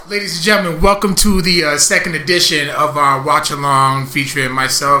Ladies and gentlemen, welcome to the second edition of our Watch Along featuring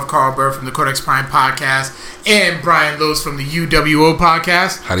myself, Carl Burr from the Codex Prime podcast, and Brian Lewis from the UWO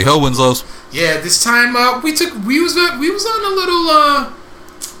podcast. Howdy ho, Winslow's. Yeah, this time we was on a little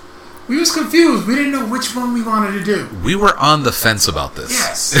we was confused. We didn't know which one we wanted to do. We were on the fence about this.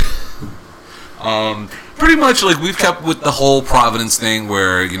 Yes. Pretty much like we've kept with the whole Providence thing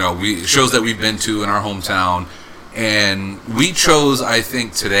where, shows that we've been to in our hometown. And we chose, I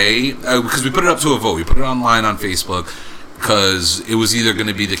think, today, because we put it up to a vote. We put it online on Facebook because it was either going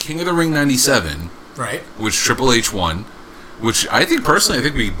to be the King of the Ring 97, right, which Triple H won, which I think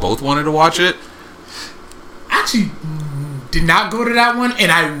we both wanted to watch it. Actually, did not go to that one, and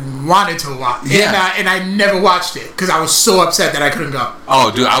I wanted to watch it. Yeah. And I never watched it because I was so upset that I couldn't go.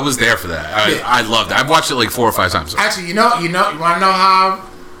 Oh, dude, I was there for that. I loved it. I've watched it like 4 or 5 times. Actually, you want to know how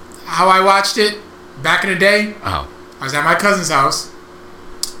I watched it? Back in the day, I was at my cousin's house.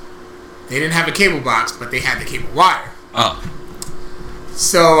 They didn't have a cable box, but they had the cable wire.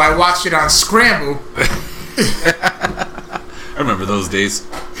 So I watched it on Scramble. I remember those days.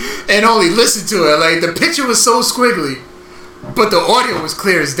 And only listened to it. Like, the picture was so squiggly, but the audio was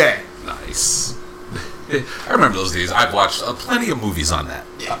clear as day. Nice. I remember those days. I've watched plenty of movies on that.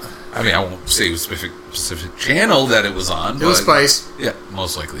 Yeah. I mean, I won't say a specific channel that it was on. It was Spice. Yeah,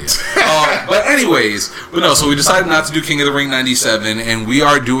 most likely, yeah. But so we decided not to do King of the Ring 97, and we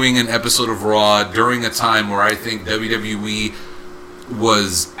are doing an episode of Raw during a time where I think WWE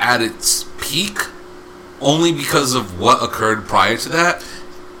was at its peak, only because of what occurred prior to that.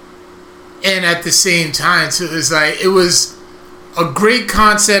 And at the same time, too, it was a great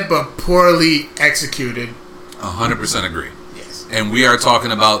concept, but poorly executed. 100% agree. And we are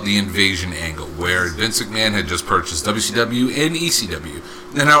talking about the invasion angle, where Vince McMahon had just purchased WCW and ECW,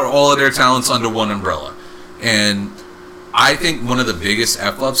 and had all of their talents under one umbrella. And I think one of the biggest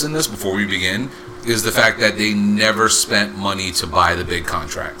F-ups in this, before we begin, is the fact that they never spent money to buy the big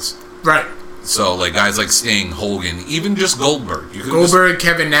contracts. Right. So, like, guys like Sting, Hogan, even just Goldberg.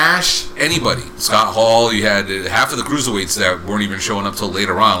 Kevin Nash. Anybody. Scott Hall, you had half of the cruiserweights that weren't even showing up till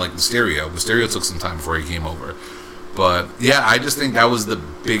later on, like Mysterio. Mysterio took some time before he came over. But yeah, I just think that was the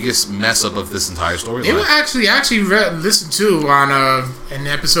biggest mess up of this entire storyline. They were actually listened to on an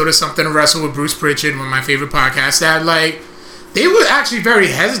episode of Something to Wrestle with Bruce Pritchard, one of my favorite podcasts. That they were actually very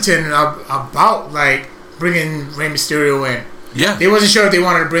hesitant about bringing Rey Mysterio in. Yeah, they wasn't sure if they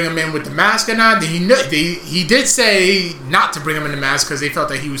wanted to bring him in with the mask or not. He did say not to bring him in the mask because they felt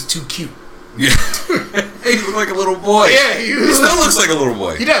that he was too cute. Yeah, he looked like a little boy. Yeah, he still looks like a little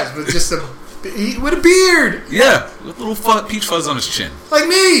boy. He does, but just with a beard. Yeah, with little peach fuzz on his chin. Like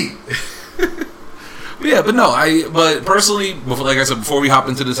me. But personally, like I said, before we hop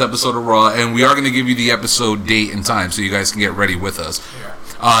into this episode of Raw, and we are going to give you the episode date and time so you guys can get ready with us.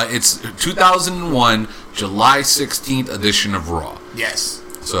 Yeah. It's 2001, July 16th edition of Raw. Yes.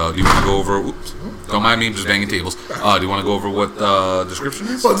 So, do you want to go over... Oops. Don't mind me, I'm just banging tables. Do you want to go over what the description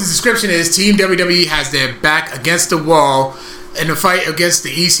is? Well, the description is Team WWE has their back against the wall in a fight against the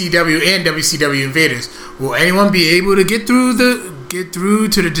ECW and WCW invaders. Will anyone be able to get through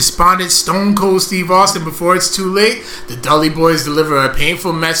to the despondent Stone Cold Steve Austin before it's too late? The Dudley Boys deliver a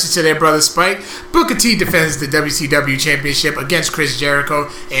painful message to their brother Spike. Booker T defends the WCW Championship against Chris Jericho,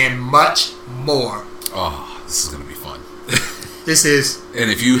 and much more. Oh, this is going to be fun. This is. And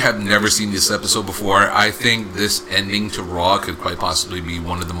if you have never seen this episode before, I think this ending to Raw could quite possibly be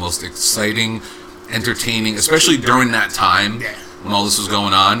one of the most exciting, entertaining, especially during that time when all this was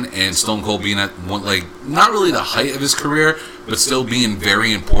going on, and Stone Cold being at not really the height of his career, but still being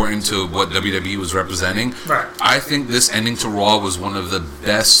very important to what WWE was representing. Right. I think this ending to Raw was one of the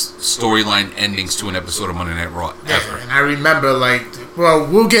best storyline endings to an episode of Monday Night Raw ever. And I remember, I'm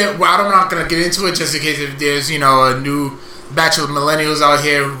not going to get into it just in case if there's, a new batch of millennials out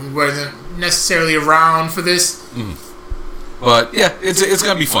here who wasn't necessarily around for this. Mm. But yeah, it's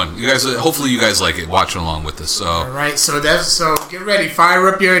gonna be fun. You guys, hopefully, you guys like it. Watching along with us. So all right, so get ready. Fire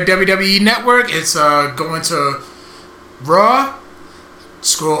up your WWE network. It's going to Raw.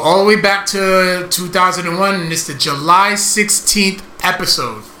 Scroll all the way back to 2001, and it's the July 16th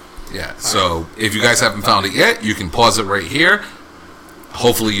episode. Yeah. So if you guys haven't found it yet, you can pause it right here.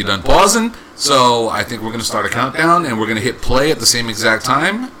 Hopefully, you're done pausing. So I think we're gonna start a countdown, and we're gonna hit play at the same exact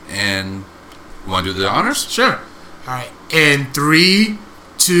time. And you want to do the honors? Sure. All right. In 3,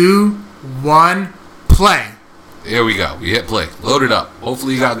 2, 1, play. There we go. We hit play. Load it up.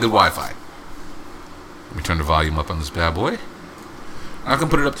 Hopefully you got good Wi-Fi. Let me turn the volume up on this bad boy. I'm not going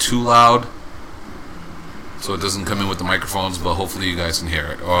to put it up too loud so it doesn't come in with the microphones, but hopefully you guys can hear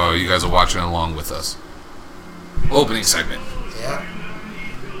it. Or you guys are watching along with us. Opening segment. Yeah.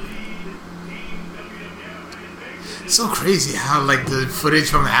 It's so crazy how like the footage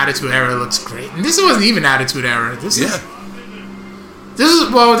from the Attitude Era looks great, and this wasn't even Attitude Era. This is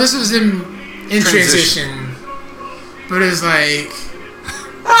in transition, but it's like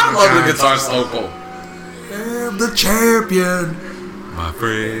I love the guitar solo. I'm the champion, my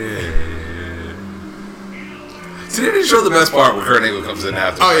friend. See, they didn't show the best part where Kurt Angle comes in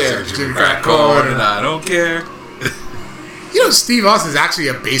after. Oh yeah, Jimmy Crack Corn, and I don't care. You know, Steve Austin's actually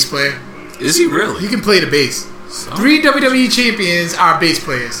a bass player. Is he really? He can play the bass. 3 WWE champions are bass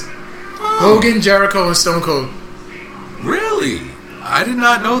players. Hogan, Jericho, and Stone Cold. Really? I did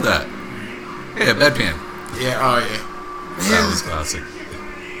not know that. Yeah, Bedpan. Yeah, oh yeah. That was classic.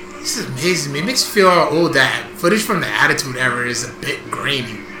 This is amazing. It makes me feel how old that footage from the Attitude Era is a bit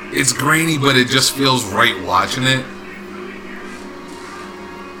grainy. It's grainy, but it just feels right watching it.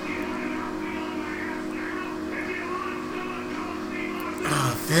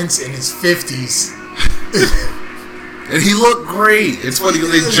 Vince in his 50s. And he looked great. It's funny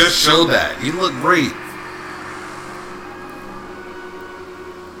because they just showed that. He looked great.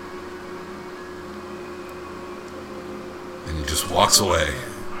 And he just walks away.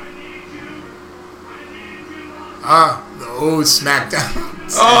 The old SmackDown.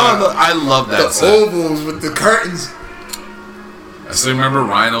 I love that The ovals with the curtains. I still remember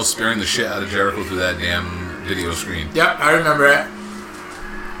Rhino spearing the shit out of Jericho through that damn video screen. Yep, I remember that.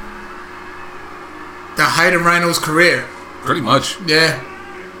 The height of Rhino's career. Pretty much. Yeah.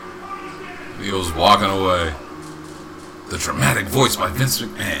 He was walking away. The dramatic voice by Vince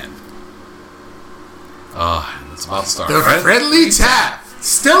McMahon. It's about to start. The Friendly Tap.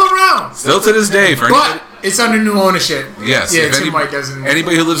 Still around. Still to this day. But it's under new ownership. Yes. Yeah, Tim White doesn't.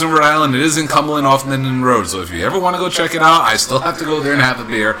 Anybody who lives in Rhode Island, it is in Cumberland off Minden Road. So if you ever want to go check it out, I still have to go there and have a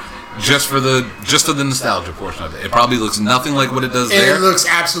beer. Just for the nostalgia portion of it. It probably looks nothing like what it does there. It looks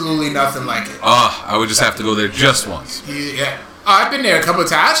absolutely nothing like it. I would just have to go there just once. Yeah. Oh, I've been there a couple of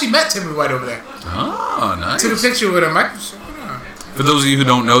times. I actually met Tim White over there. Oh, nice. Took a picture with him. For those of you who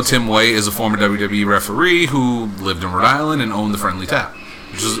don't know, Tim White is a former WWE referee who lived in Rhode Island and owned the Friendly Tap.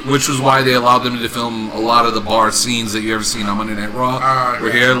 Which was why they allowed them to film a lot of the bar scenes that you ever seen on Monday Night Raw. We're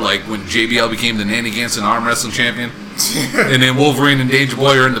here, like when JBL became the Nanny Ganson arm wrestling champion. And then Wolverine and Danger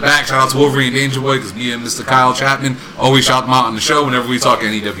Boy are in the back. Shout out to Wolverine and Danger Boy because me and Mr. Kyle Chapman always shout them out on the show whenever we talk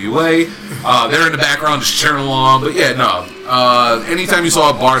NEWA. They're in the background just cheering along. But yeah, no. Anytime you saw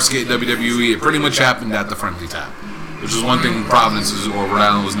a bar skate in WWE, it pretty much happened at the Friendly Tap. Which is one thing Providence or Rhode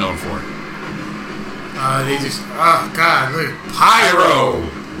Island was known for. They just, oh God, look, Pyro.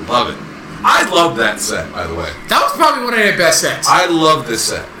 Love it. I love that set, by the way. That was probably one of their best sets. I love this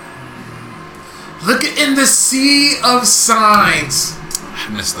set. Look in the sea of signs. I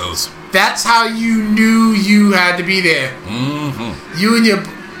miss those. That's how you knew you had to be there. Mm-hmm. You and your...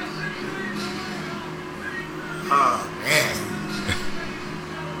 Oh, man.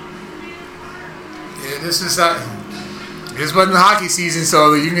 Yeah, this is... This wasn't the hockey season,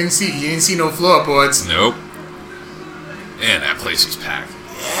 so you didn't see no floorboards. Nope. Man, that place was packed.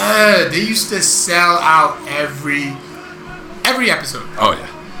 Yeah, they used to sell out every episode. Oh yeah.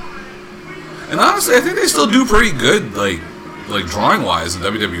 And honestly, I think they still do pretty good, like drawing wise in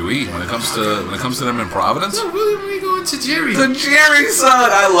WWE when it comes to them in Providence. No, William Regal and Tajiri. Tajiri, son,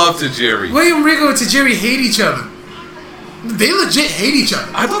 I love Tajiri. William Regal and Tajiri hate each other. They legit hate each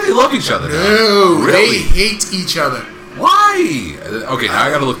other. I thought they loved each other. No, really? They hate each other. Why? Okay, now I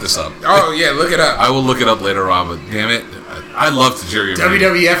gotta look this up. Oh yeah, look it up. I will look it up later on, but damn it, I love Tajiri.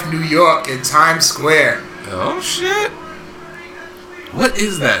 WWF New York in Times Square. Oh shit! What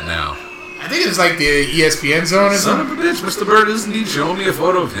is that now? I think it's like the ESPN zone or something. Son of a bitch, Mr. Bird isn't he showing me a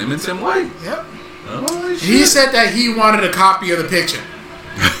photo of him and Tim White? Yep. Holy shit. He said that he wanted a copy of the picture.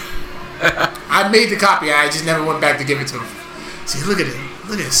 I made the copy. I just never went back to give it to him. See, look at it.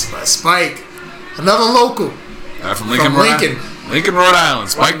 Look at this Spike. Another local. From Lincoln. Lincoln, Rhode Island.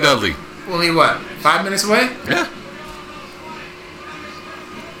 Spike Dudley. Only what? 5 minutes away? Yeah.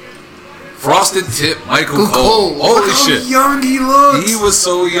 Frosted Tip Michael Cole. Holy look shit. How young he looks. He was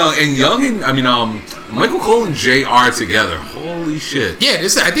so young. And Michael Cole and JR together. Holy shit. Yeah,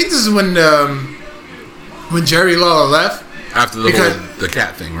 I think this is when Jerry Lawler left. After the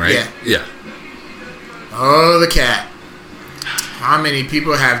cat thing, right? Yeah. Oh, the cat. How many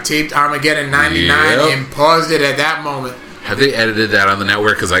people have taped Armageddon 99 and paused it at that moment? Have they edited that on the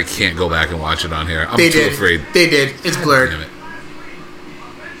network? Because I can't go back and watch it on here. I'm too afraid. They did. It's blurred. Damn it.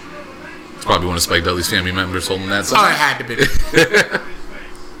 It's probably one of Spike Dudley's family members holding that side. Oh, it had to be.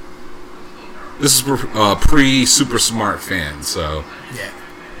 This is pre-Super Smart fan, so... Yeah.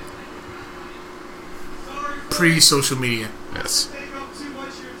 Pre-social media. Yes.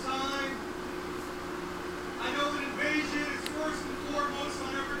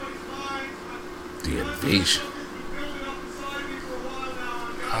 Invasion.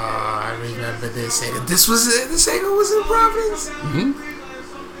 I remember this. This was this angle was in Providence. Mm-hmm.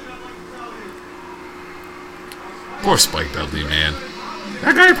 Poor Spike Dudley, man.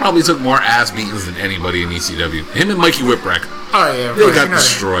 That guy probably took more ass beatings than anybody in ECW. Him and Mikey Whipwreck. Oh yeah, they got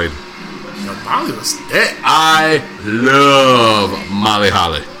destroyed. Yo, Molly was thick. I love Molly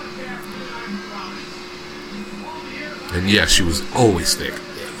Holly. And yes, she was always thick.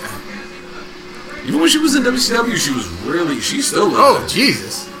 Even when she was in WCW, she still looked Oh, good.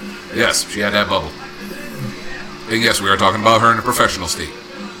 Jesus. Yes, she had that bubble. And yes, we are talking about her in a professional state.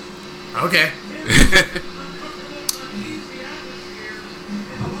 Okay.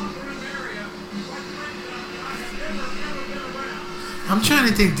 I'm trying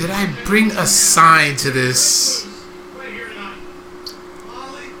to think, did I bring a sign to this?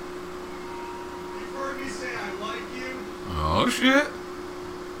 Oh, shit.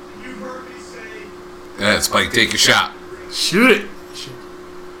 Yeah, Spike, take your shot. Shoot it.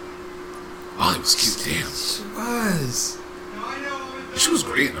 Molly was cute, damn. She was. She was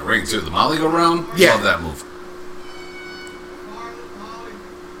great in the ring, too. The Molly go round? Yeah. Love that move.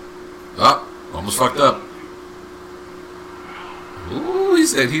 Oh, almost fucked up. Ooh, he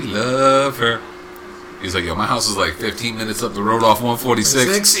said he loved her. He's like, yo, my house is like 15 minutes up the road off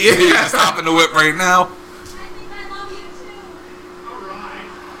 146. Yeah. Stopping the whip right now.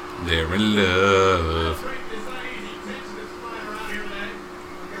 They're in love.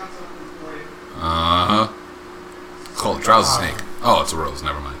 Uh-huh. Call it trouser snake. Oh, it's a rose.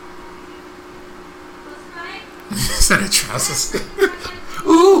 Never mind. Is that a trouser snake?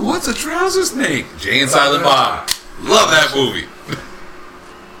 Ooh, what's a trouser snake? Jay and Silent Bob. Love that movie.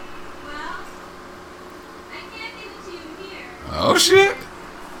 Oh, shit.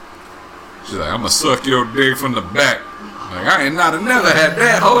 She's like, I'm going to suck your dick from the back. Like, I ain't never had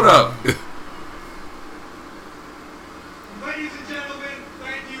that. Hold up. Ladies and gentlemen,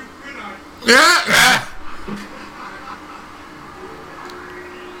 thank you. Good night. Yeah.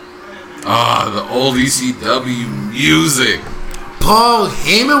 Ah, the old ECW music. Paul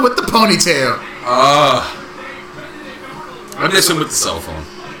Heyman with the ponytail. I miss him with the cell phone.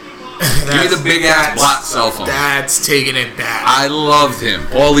 Give me the big ass black cell phone. That's taking it back. I loved him.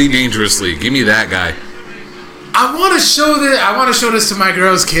 Paulie Dangerously. Give me that guy. I want to show this to my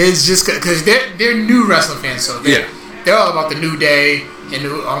girls' kids just because they're new wrestling fans. So they're all about the New Day and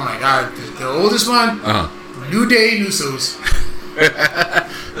oh my god, the oldest one, New Day, New Souls. That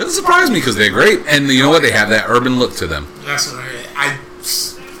doesn't surprise me because they're great, and you know what? They have that urban look to them. That's what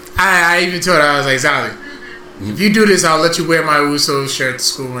I even told her, I was like, Sally, if you do this, I'll let you wear my Uso shirt to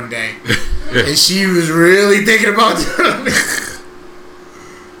school one day. And she was really thinking about doing it.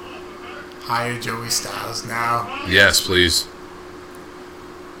 Hire Joey Styles now. Yes, please.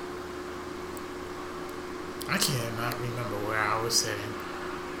 I cannot remember where I was sitting.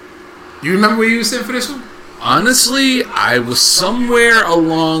 You remember where you were sitting for this one? Honestly, I was somewhere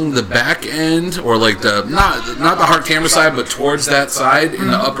along the back end, or like the not the hard camera side, but towards that side in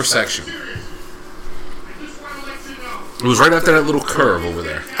the upper section. It was right after that little curve over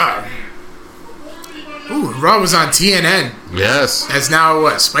there. Ooh, Raw was on TNN. Yes. That's now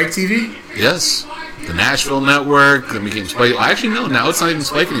what, Spike TV? Yes. The Nashville Network. Then became Spike. Actually, no. Now it's not even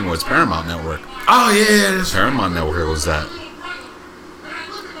Spike anymore. It's Paramount Network. Oh yeah. Paramount Network was that.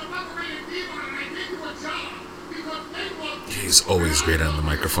 He's always great on the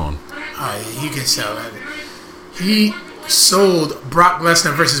microphone. You can tell that. He sold Brock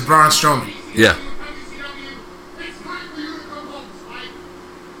Lesnar versus Braun Strowman. Yeah.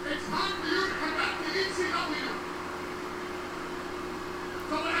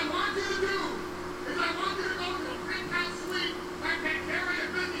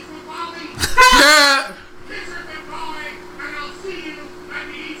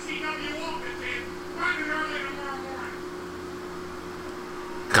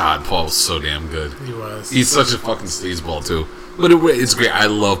 God, Paul was so damn good. He was. He's such a fucking sleazeball too. But it's great. I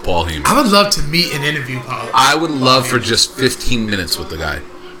love Paul Heyman. I would love to meet and interview Paul. I would love for just 15 minutes with the guy.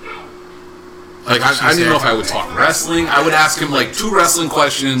 Like, I don't even know if I would talk wrestling. I would ask him like 2 wrestling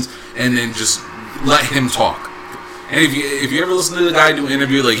questions and then just let him talk. And if you ever listen to the guy do an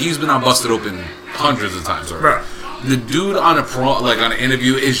interview, like he's been on Busted Open hundreds of times already. Right. The dude on on an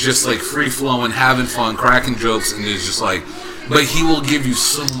interview is just like free flowing, having fun, cracking jokes, and is just like. But he will give you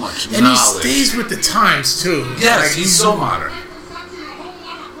so much and knowledge. he stays with the times too. Yes, like, he's so modern.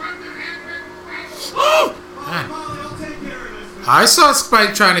 I saw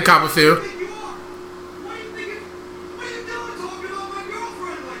Spike trying to Copperfield.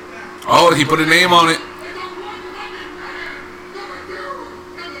 Oh, he put a name on it.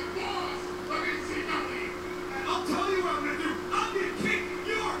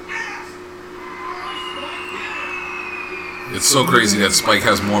 so crazy that Spike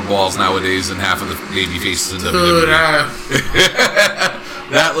has more balls nowadays than half of the baby faces in Dude,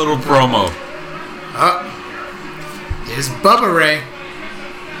 WWE. That little promo. There's Bubba Ray.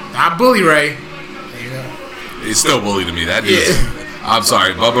 Not Bully Ray. There you go. He's still bully to me. That is. I'm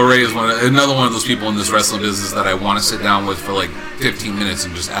sorry. Bubba Ray is another one of those people in this wrestling business that I want to sit down with for like 15 minutes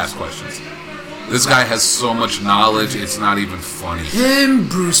and just ask questions. This guy has so much knowledge, it's not even funny. Him,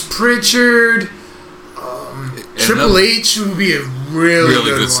 Bruce Pritchard, Triple H would be a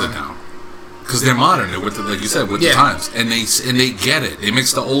really good sit down. Because they're modern. They're with the, like you said, with the times, and they get it. They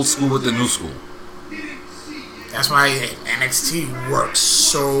mix the old school with the new school. That's why NXT works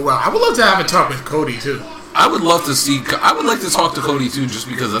so well. I would love to have a talk with Cody too. I would like to talk to Cody too, just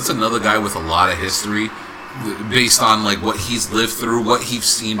because that's another guy with a lot of history, based on like what he's lived through, what he's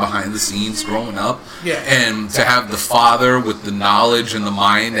seen behind the scenes growing up. Yeah. And to have the father with the knowledge and the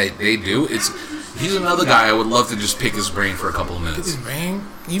mind that they do, he's another guy I would love to just pick his brain for a couple of minutes. Pick his brain?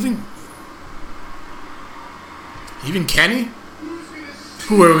 Even Kenny?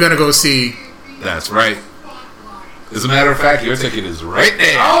 Who we're gonna go see. That's right. As a matter of fact, your ticket is right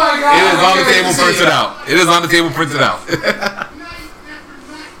there. Oh my God! It is on the table printed out. It is on the table printed out.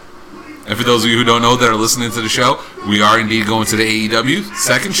 And for those of you who don't know that are listening to the show, we are indeed going to the AEW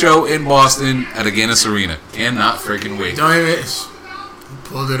second show in Boston at a Guinness Arena. Cannot freaking wait. Don't even. You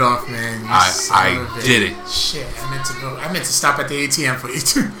pulled it off, man. I did it. Shit, I meant to go. I meant to stop at the ATM for you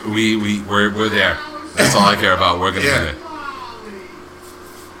too. We're there. That's all I care about. We're gonna be there.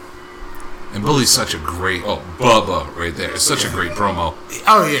 And Bully's such a great. Oh, Bubba right there. It's such a great promo.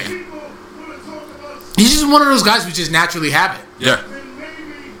 Oh yeah. He's just one of those guys who just naturally have it. Yeah.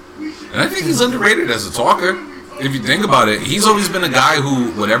 And I think he's underrated as a talker. If you think about it, he's always been a guy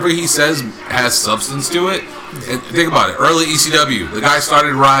who, whatever he says, has substance to it. And think about it. Early ECW, the guy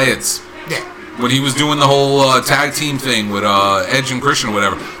started riots. Yeah. When he was doing the whole tag team thing with Edge and Christian or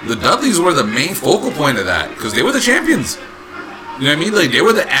whatever, the Dudleys were the main focal point of that because they were the champions. You know what I mean? Like, they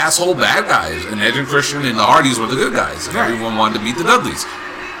were the asshole bad guys, and Edge and Christian and the Hardys were the good guys, and everyone wanted to beat the Dudleys.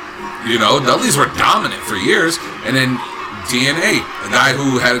 You know, Dudleys were dominant for years, and then DNA, a guy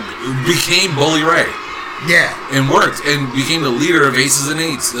who became Bully Ray. Yeah. And worked, and became the leader of Aces and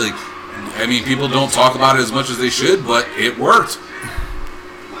Eights. Like, I mean, people don't talk about it as much as they should, but it worked.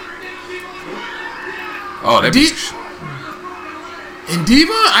 Oh, that in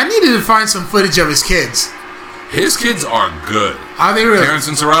Diva, I needed to find some footage of his kids. His kids are good. Are they really? Terrence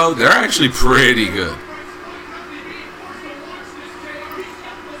and Terrell, they're actually pretty good.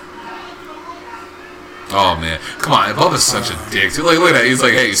 Oh man, come on! Bubba's such a dick. Like, look at that. He's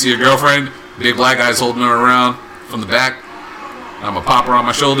like, "Hey, you see your girlfriend? Big black guy's holding her around from the back. I'm gonna pop her on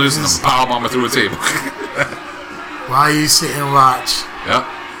my shoulders and I'm gonna power bomb her through a table." While you sit and watch. Yep.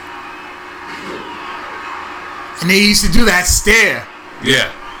 And they used to do that stare.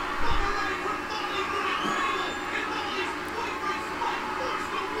 Yeah.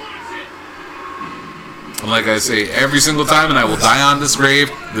 And like I say, every single time, and I will die on this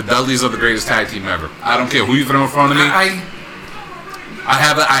grave, the Dudleys are the greatest tag team ever. I don't care who you throw in front of me. I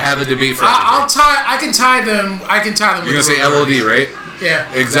have a debate for I can tie them. You're gonna say LOD, right? Yeah.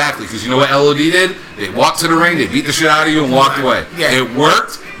 Exactly, because you know what LOD did? They walked to the ring, they beat the shit out of you, and walked away. Yeah. It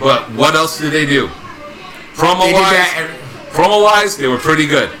worked, but what else did they do? Promo-wise, they were pretty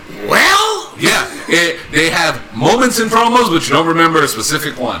good. Well? Yeah. They have moments in promos, but you don't remember a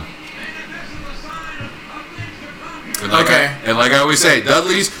specific one. And like I always say,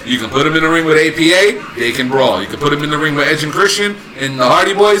 Dudleys, you can put them in the ring with APA, they can brawl. You can put them in the ring with Edge and Christian and the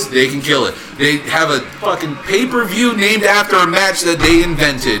Hardy Boys, they can kill it. They have a fucking pay-per-view named after a match that they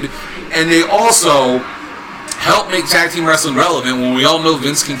invented, and they also help make tag team wrestling relevant when we all know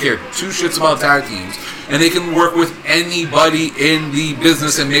Vince can care two shits about tag teams, and they can work with anybody in the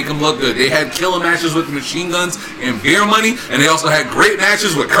business and make them look good. They had killer matches with Machine Guns and Beer Money, and they also had great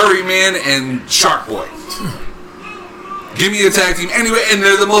matches with Curry Man and Shark Boy. Give me a tag team anyway, and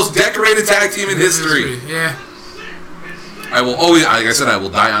they're the most decorated tag team in history. Yeah. I will always, like I said, I will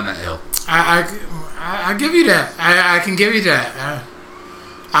die on that hill. I give you that. I can give you that.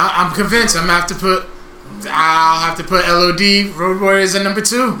 I'm convinced. I'll have to put LOD Road Warriors at number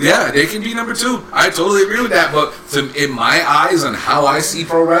 2. Yeah, they can be number 2. I totally agree with that. But in my eyes and how I see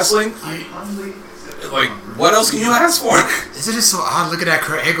pro wrestling, like, what else can you ask for? Isn't it so odd? Look at that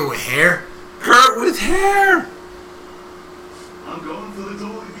Kurt Angle with hair. Kurt with hair. I'm going for the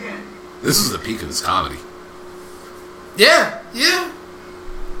door again. This is the peak of his comedy. Yeah.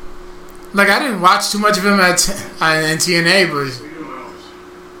 Like, I didn't watch too much of him at TNA, but...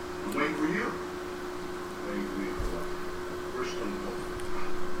 I'm waiting for you. Waiting for me for what? We're Stone Cold.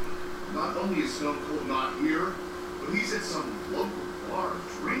 Not only is Stone Cold not here, but he's at some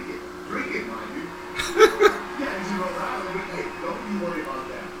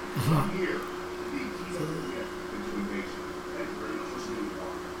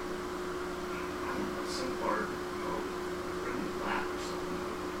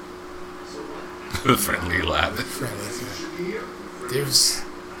Friendly lap. There's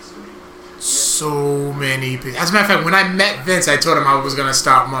so many people. As a matter of fact, when I met Vince, I told him I was gonna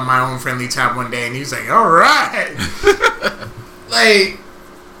start on my own friendly tab one day, and he was like, "All right." Like,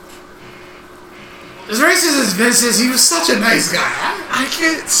 as racist as Vince is, he was such a nice guy. I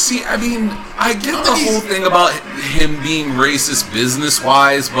can't see. I mean, I get the whole thing about him being racist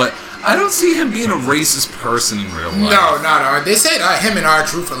business-wise, but I don't see him being a racist person in real life. No, not R. They said him and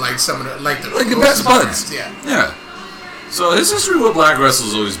R-Truth are like some of the the best buds. Yeah. So his history with black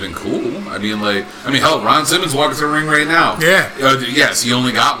wrestlers has always been cool. I mean, hell, Ron Simmons walking through the ring right now. Yeah. Yes, he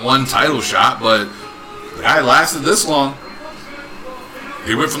only got one title shot, but the guy lasted this long.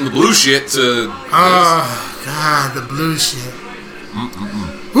 He went from the blue shit to. Oh God, the blue shit.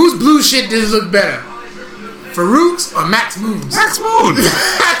 Whose blue shit did look better? Farouk's or Max Moon's? Max Moon.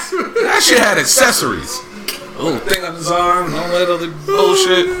 That shit had accessories. A little thing on his arm and all that other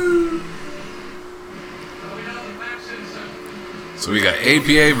bullshit. So we got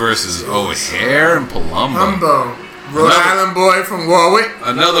APA versus O'Hare and Palumbo. Rhode Island boy from Warwick.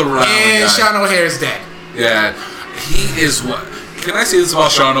 Another Rhode Island And guy. Sean O'Hare's dead. Yeah, he is what. Can I say this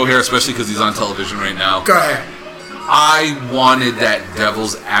about Sean O'Hare, especially because he's on television right now? Go ahead. I wanted that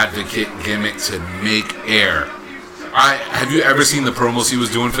devil's advocate gimmick to make air. Have you ever seen the promos he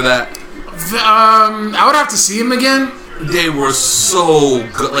was doing for that? I would have to see him again. They were so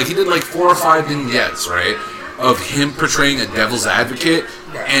good. Like, he did like 4 or 5 vignettes, right? Of him portraying a devil's advocate.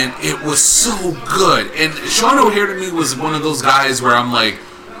 And it was so good. And Sean O'Hare to me was one of those guys where I'm like,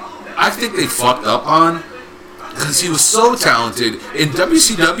 I think they fucked up on. Because he was so talented. In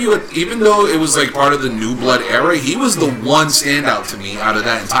WCW, even though it was like part of the New Blood era, he was the one standout to me out of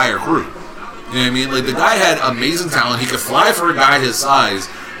that entire crew. You know what I mean? Like, the guy had amazing talent. He could fly for a guy his size,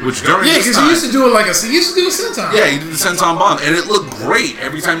 which during this because time, he used to do it he used to do a senton. Yeah, he did the senton bomb, and it looked great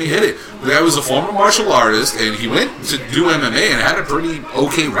every time he hit it. The guy was a former martial artist, and he went to do MMA and had a pretty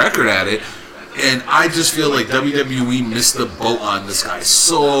okay record at it. And I just feel like WWE missed the boat on this guy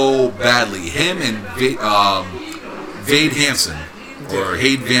so badly. Him and Vade Hansen, or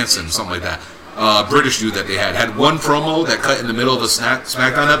Hayde Vanson, something like that. British dude that they had one promo that cut in the middle of a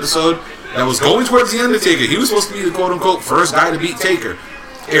SmackDown episode that was going towards the Undertaker. He was supposed to be the quote-unquote first guy to beat Taker.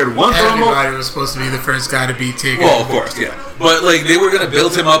 Aired one promo. Everybody was supposed to be the first guy to beat Taker. Well, of course, yeah. But, like, they were going to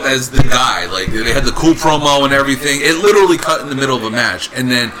build him up as the guy. Like, they had the cool promo and everything. It literally cut in the middle of a match. And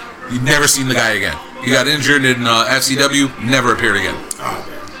then you've never seen the guy again. He got injured in FCW, never appeared again. Oh,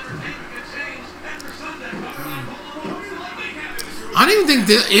 man. I don't even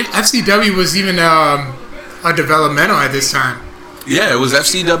think FCW was even a developmental at this time. Yeah, it was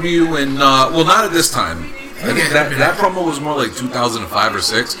FCW and, well, not at this time. I think that promo was more like 2005 or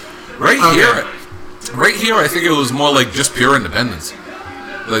 6. Right here, I think it was more like just pure independence.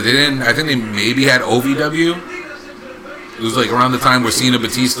 Like, they didn't, I think they maybe had OVW. It was like around the time where Cena,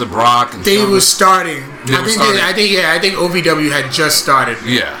 Batista, Brock, and they was starting. I think OVW had just started.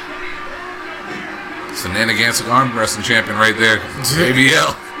 Yeah. Shenanigansik arm wrestling champion right there.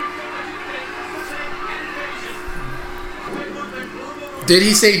 ABL. Did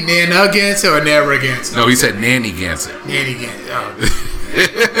he say Nana Gansett or Nara Gansett? No, he said Nanny Gansett. Nanny Gansett. Oh.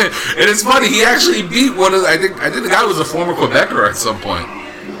 And it's funny, he actually beat one of I think the guy was a former Quebecer at some point.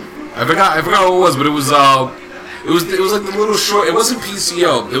 I forgot who it was, but it was like the little short. It wasn't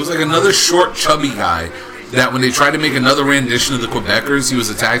PCO. It was like another short, chubby guy that when they tried to make another rendition of the Quebecers, he was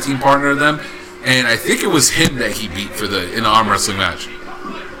a tag team partner of them, and I think it was him that he beat in the arm wrestling match.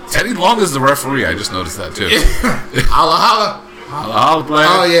 Teddy Long is the referee. I just noticed that too. Holla holla. Holla holla, player.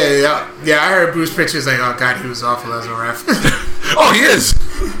 Oh yeah. I heard Bruce Pritchard's like, oh god, he was awful as a ref. Oh, he is.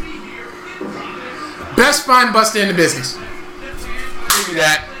 Best spine buster in the business. Give me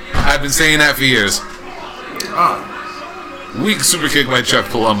that. I've been saying that for years. Oh. Weak super kick by Chuck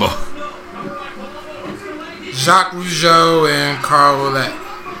Palumbo. Jacques Rougeau and Carl Ouellet.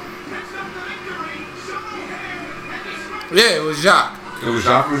 Yeah, it was Jacques. It was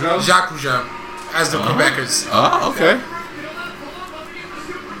Jacques Rougeau? Jacques Rougeau as the Quebecers. Oh, okay.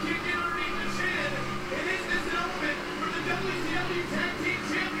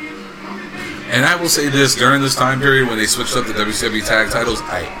 And I will say this, during this time period when they switched up the WCW tag titles,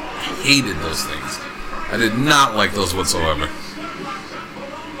 I hated those things. I did not like those whatsoever.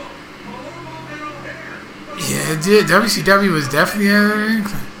 Yeah, dude, WCW was definitely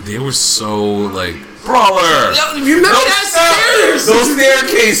They were so, like, brawler! You remember that stairs? Those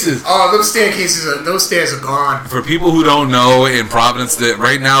staircases! Oh, those stairs are gone. For people who don't know, in Providence, that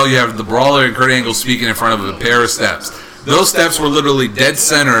right now you have the brawler and Kurt Angle speaking in front of a pair of steps. Those steps were literally dead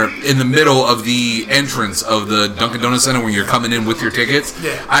center in the middle of the entrance of the Dunkin' Donuts Center when you're coming in with your tickets.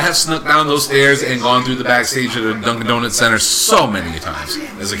 Yeah. I have snuck down those stairs and gone through the backstage of the Dunkin' Donuts Center so many times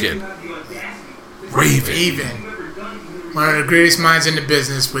as a kid. Raven. One of the greatest minds in the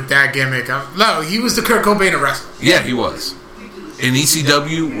business with that gimmick. No, he was the Kurt Cobain of wrestling. Yeah, he was. And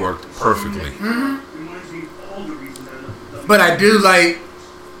ECW worked perfectly. Mm-hmm. But I do like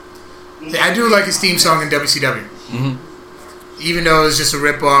his theme song in WCW. Mm-hmm. Even though it's just a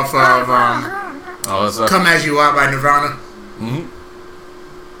rip-off of Come As You Are by Nirvana. Mm-hmm.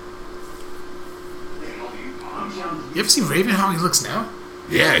 You ever see Raven, how he looks now?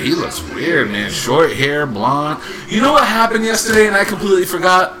 Yeah, he looks weird, man. Short hair, blonde. You know what happened yesterday and I completely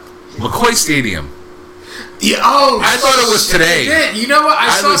forgot? McCoy Stadium. Yeah, I thought it was today. You know what? I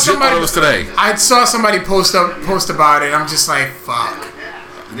saw somebody. Thought it was today. I saw somebody post about it. I'm just like, fuck.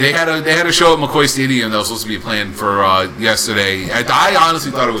 They had a show at McCoy Stadium that was supposed to be planned for yesterday. I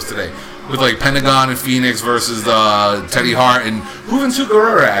honestly thought it was today, with like Pentagon and Phoenix versus Teddy Hart, and Juventud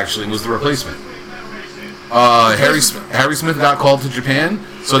Guerrera actually was the replacement. Harry Smith got called to Japan,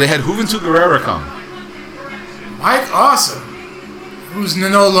 so they had Juventud Guerrera come. Mike Awesome, who's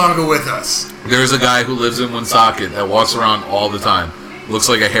no longer with us. There's a guy who lives in Woonsocket that walks around all the time. Looks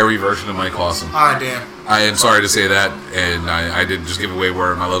like a hairy version of Mike Awesome. Ah, damn. I am sorry to say that, and I did just give away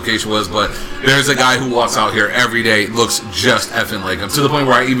where my location was, but there's a guy who walks out here every day, looks just effing like him, to the point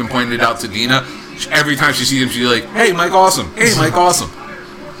where I even pointed it out to Dina. Every time she sees him, she's like, hey, Mike Awesome. Hey, Mike Awesome.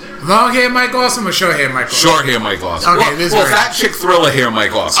 Long hair Mike Awesome or short hair Mike Awesome? Short hair Mike Awesome. Okay, well Fat Chick Thriller hair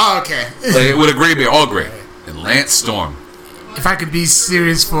Mike Awesome. Oh, okay. Like, with a gray beard, all gray. And Lance Storm. If I could be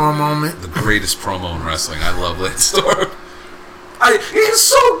serious for a moment. The greatest promo in wrestling. I love Lance Storm. He's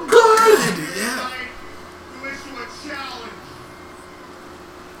so good. Yeah.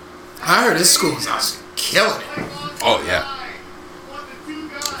 I heard his school was out killing it. Oh, yeah.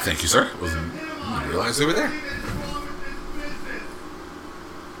 Thank you, sir. I didn't realize they were there.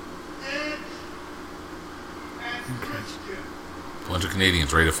 A bunch of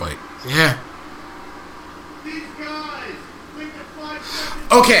Canadians ready to fight. Yeah.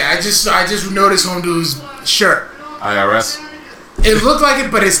 Okay, I just noticed Home Dude's shirt. IRS? It looked like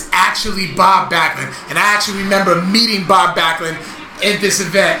it, but it's actually Bob Backlund. And I actually remember meeting Bob Backlund at this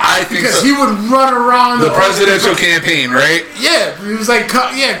event. I think because so. He would run around the presidential campaign, right? Yeah, he was like,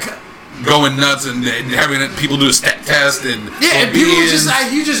 going nuts and having people do a step test and and people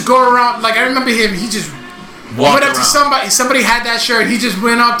he just go around. Like I remember him, he just went up to somebody had that shirt. He just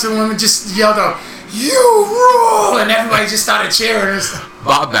went up to him and just yelled out, "You rule!" And everybody just started cheering.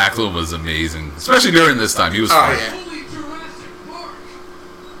 Bob Backlund was amazing, especially during this time. He was fun. Yeah.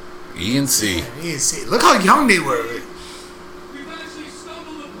 ENC. Look how young they were.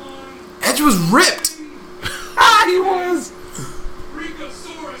 Edge was ripped. He was.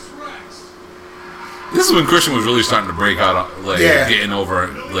 This is when Christian was really starting to break out, getting over,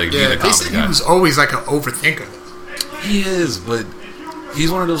 being a comedy guy. He was always like an overthinker. He is, but he's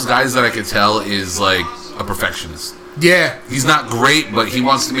one of those guys that I can tell is like a perfectionist. Yeah. He's not great, but he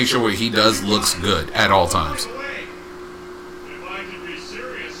wants to make sure what he does looks good at all times.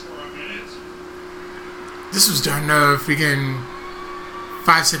 This was during the freaking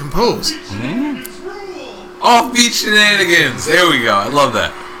 5-second pose. Mm-hmm. Offbeat shenanigans. There we go. I love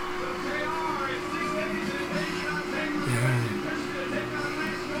that.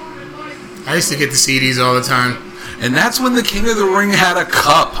 I used to get the CDs all the time. And that's when the King of the Ring had a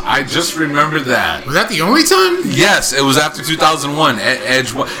cup. I just remembered that. Was that the only time? Yes, it was after 2001.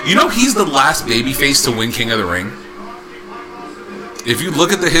 Edge won. You know he's the last babyface to win King of the Ring? If you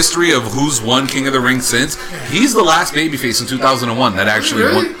look at the history of who's won King of the Ring since, he's the last babyface in 2001 that actually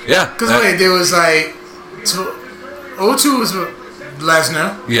won. Yeah. Because there was like 02 was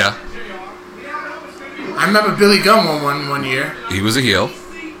Lesnar. Yeah. I remember Billy Gunn won one year. He was a heel.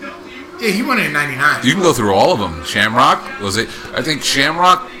 Yeah, he won it in 99. You can go through all of them. Shamrock, was it? I think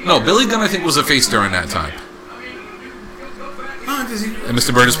Shamrock. No, Billy Gunn, I think, was a face during that time. And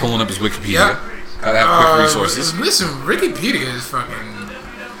Mr. Bird is pulling up his Wikipedia. Yeah. Gotta have quick resources. Listen, Wikipedia is fucking.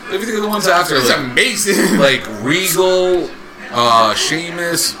 If you think of the ones after, it's amazing. Like Regal,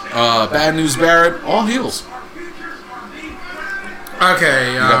 Sheamus, Bad News Barrett, all heels.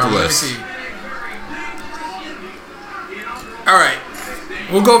 Okay, you got the list. Let me see. All right.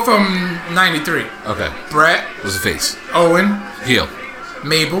 We'll go from 93. Okay. Bret was a face. Owen. Heel.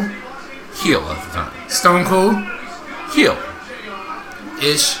 Mabel. Heel at the time. Stone Cold. Heel.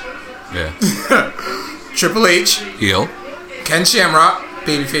 Ish. Yeah. Triple H. Heel. Ken Shamrock.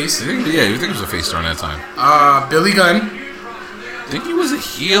 Babyface. You think he was a face during that time. Billy Gunn. think he was a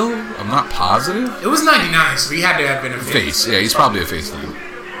heel. I'm not positive. It was 99, so he had to have been a face. Yeah, he's probably a face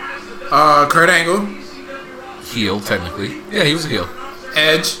now. Kurt Angle. Heel, technically. Yeah, he was a heel.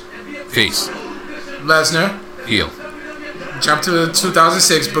 Edge. Face. Lesnar. Heel. Jump to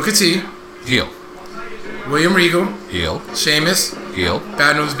 2006, Booker T. Heel. William Regal. Heel. Sheamus. Heel.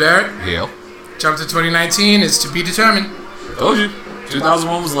 Bad News Barrett. Heel. Jump to 2019, it's to be determined. Told you.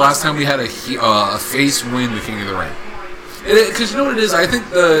 2001 was the last time we had a face win the King of the Ring. Because you know what it is? I think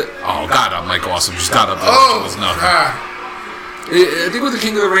oh God, Mike Awesome just got up there. Oh, it was nothing. God. I think with the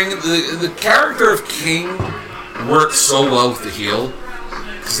King of the Ring, the character of King works so well with the heel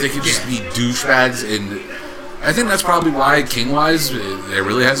because they could just be douchebags, and I think that's probably why King-wise there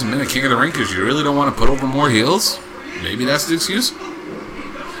really hasn't been a King of the Ring, because you really don't want to put over more heels. Maybe that's the excuse.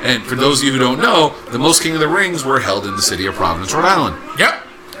 And for those of you who don't know, the most King of the Rings were held in the city of Providence, Rhode Island. Yep.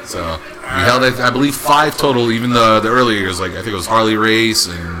 So we held, I believe, 5 total. Even the earlier years, like I think it was Harley Race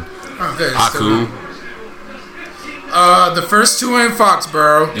and Haku. The first 2 were in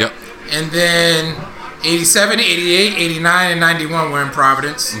Foxborough. Yep. And then 87, 88, 89, and 91 were in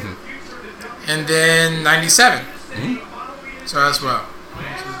Providence. Mm-hmm. And then 97. Mm-hmm. So that's what?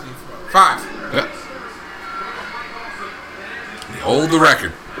 5. Yep. They hold the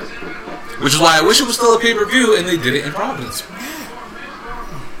record. Which is why I wish it was still a pay-per-view and they did it in Providence.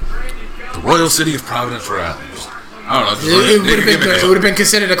 The Royal City of Providence, Rhode Island. I don't know. It would have been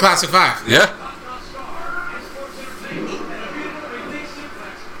considered a classic 5. Yeah.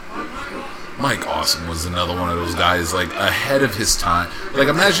 Mike Awesome was another one of those guys, like, ahead of his time. Like,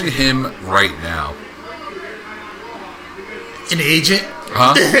 imagine him right now. An agent?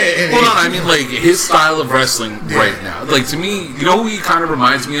 Huh? Hold on, I mean, like, his style of wrestling right now. Like, to me, you know who he kind of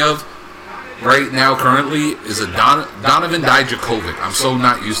reminds me of right now, currently, is a Donovan Dijakovic. I'm so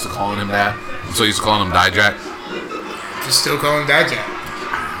not used to calling him that. I'm so used to calling him Dijak. Just still call him Dijak.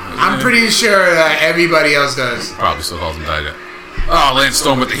 I'm pretty sure everybody else does. Probably still calls him Dijak. Oh, Lance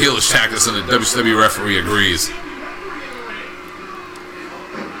Storm with the heelish tactics, and the WCW referee agrees.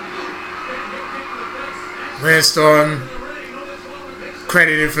 Lance Storm,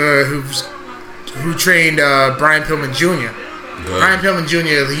 credited for who trained Brian Pillman Jr. Good. Brian Pillman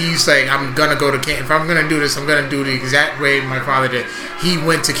Jr., he's like, I'm going to go to Canada. If I'm going to do this, I'm going to do the exact way my father did. He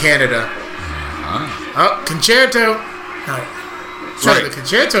went to Canada. Oh, Concerto. No. Sorry, the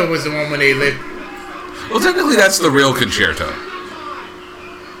Concerto was the one when they lived. Well, technically, that's the real Concerto.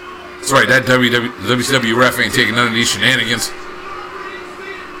 That's right, that WCW ref ain't taking none of these shenanigans.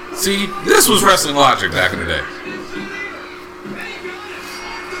 See, this was wrestling logic back in the day.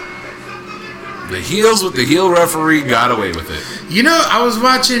 The heels with the heel referee got away with it. You know, I was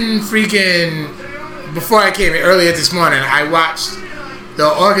watching freaking, before I came in earlier this morning, I watched the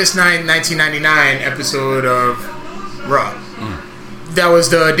August 9, 1999 episode of Raw. That was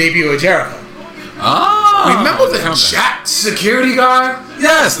the debut of Jericho. Oh, remember the jacked security guard?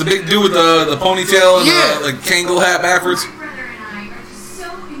 Yes, the big dude with the ponytail and the Kangol hat backwards.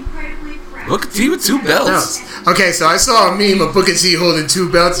 Booker T with 2 belts. Okay, so I saw a meme of Booker T holding 2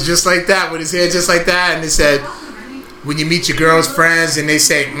 belts just like that, with his hair just like that, and it said, when you meet your girl's friends and they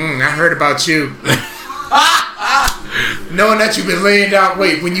say, I heard about you. Knowing that you've been laying down,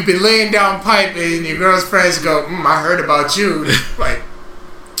 when you've been laying down pipe and your girl's friends go, I heard about you. Like,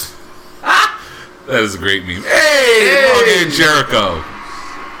 that is a great meme. Hey! Jericho.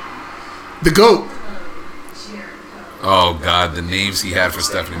 The GOAT. Oh, God, the names he had for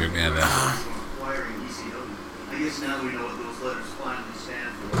Stephanie McMahon then. I guess now we know what those letters finally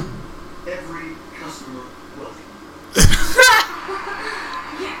stand for. Every customer welcome.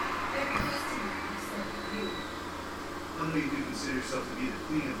 I know you do consider yourself to be the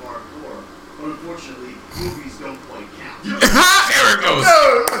queen of hardcore, but unfortunately, movies don't quite count. There it goes.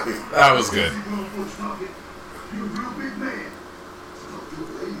 That was good. You're a real big man. Talk to a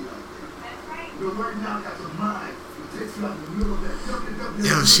lady like that. You're right now got the mind.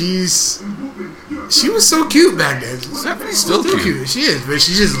 Yo, she was so cute back then. Stephanie's still cute. She is, but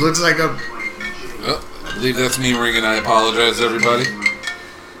she just looks like a. Oh, I believe that's me ringing. I apologize, everybody.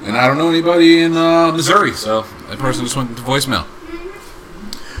 And I don't know anybody in Missouri, so that person just went to voicemail.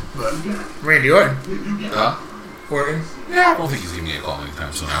 But Randy Orton. Orton. Yeah, I don't think he's giving me a call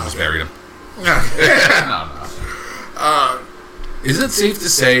anytime soon. I almost buried him. No. Is it safe to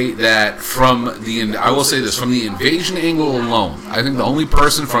say that from the invasion angle alone, I think the only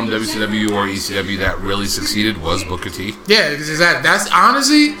person from WCW or ECW that really succeeded was Booker T? Yeah, because that's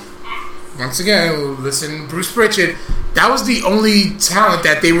honestly, once again, listen, Bruce Pritchard, that was the only talent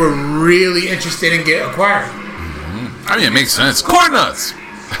that they were really interested in acquiring. I mean, it makes sense. Corn nuts!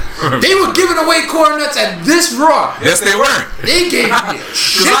 They were giving away corn nuts at this Raw. Yes, they were. They gave me a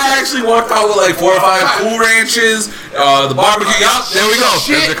shit. Because I actually walked out with like 4 or 5 Cool Ranches, the barbecue. Yup, there we go.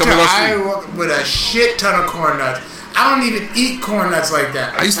 I walked with a shit ton of corn nuts. I don't even eat corn nuts like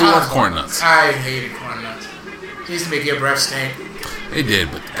that. I used to love corn nuts. I hated corn nuts. It used to make your breath stink. It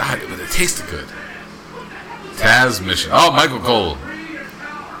did, but God, it tasted good. Taz mission. Oh, Michael Cole.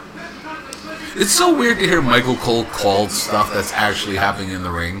 It's so weird to hear Michael Cole called stuff that's actually happening in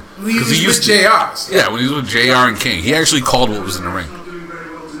the ring. Because he used with JR. So. Yeah, when he was with JR and King, he actually called what was in the ring.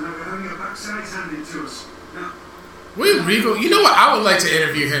 Wait, Regal, you know what? I would like to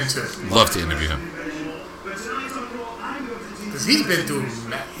interview him too. Love to interview him. Because he's been through.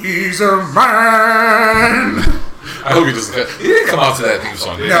 He's a man. I hope he didn't come out to that theme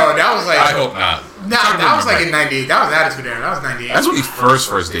song. No, that was like. I hope not. Nah, that was like in '98. That was Attitude Era. That was '98. That's when he first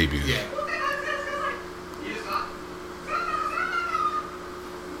debuted. Yeah.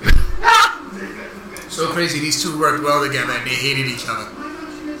 So crazy, these two worked well together and they hated each other.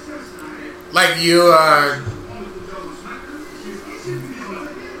 Like you,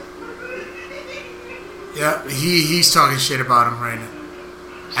 yeah, he's talking shit about him right now.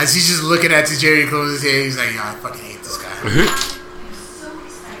 As he's just looking at Jerry close his head, he's like, "Yo, I fucking hate this guy."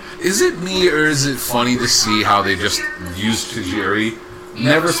 Is it me or is it funny to see how they just used Tajiri?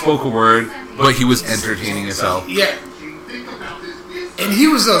 Never spoke a word, but he was entertaining as hell. Yeah. And he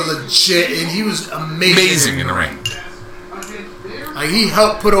was he was amazing in the ring. Like he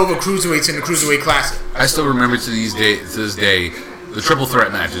helped put over cruiserweights in the Cruiserweight Classic. I still remember to this day the triple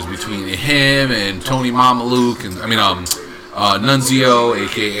threat matches between him and Tony Mamaluke and Nunzio,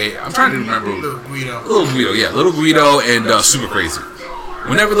 aka I'm trying to remember Little Guido, Little Guido and Super Crazy.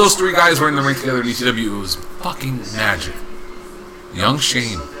 Whenever those 3 guys were in the ring together in ECW, it was fucking magic. Young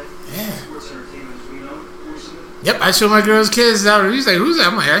Shane. Yeah. Yep, I showed my girls kids out. He's like, "Who's that?"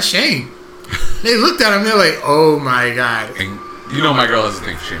 I'm like, "That's Shane." They looked at him. They're like, "Oh my god!" And you know my girl has a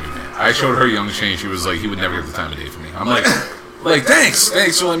thing for Shane McMahon. I showed her Young Shane. She was like, he would never get the time of day for me. I'm like thanks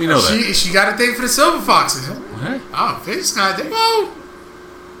for letting me know that. She got a thing for the Silver Foxes. What? Oh, Vince got a thing. Oh,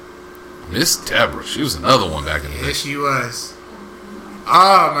 Miss Deborah. She was another one back in the day. Yeah, she was.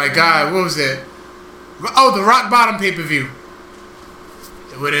 Oh my god, what was it? Oh, the Rock Bottom pay-per-view.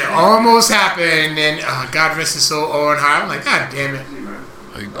 When it almost happened, and God rest his soul, Owen Hart. I'm like, God damn it.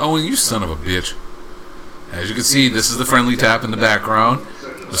 Like, Owen, you son of a bitch. As you can see, this is the friendly tap in the background.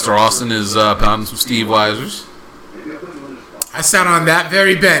 Mr. Austin is pounding some Steve Weisers. I sat on that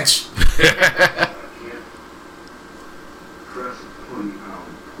very bench.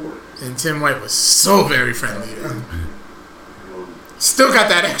 And Tim White was so very friendly. Still got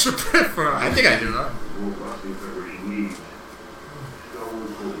that extra print for him. I think I do, huh?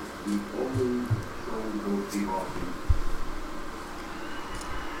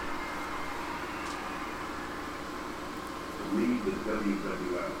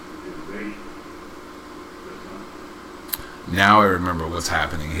 Now I remember what's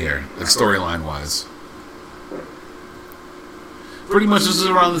happening here, like storyline wise. Pretty much this is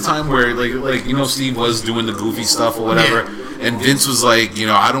around the time where like Steve was doing the goofy stuff or whatever, and Vince was like,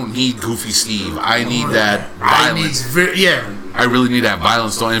 I don't need goofy Steve. I need that violence. I really need that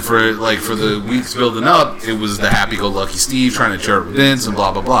violence. And for the weeks building up, it was the happy-go-lucky Steve trying to chirp Vince and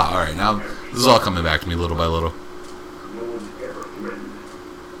blah blah blah. All right, now this is all coming back to me little by little.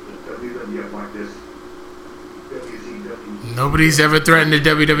 Nobody's ever threatened the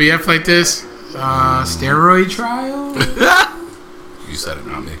WWF like this. Steroid trial? You said it,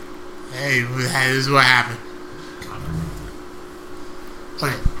 not me. Hey, this is what happened.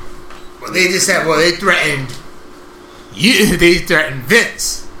 Okay. Well, they just said, they threatened you. They threatened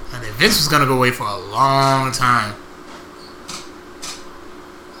Vince. And then Vince was going to go away for a long time.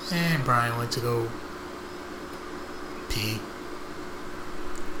 And Brian went to go pee.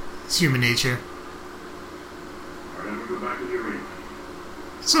 It's human nature.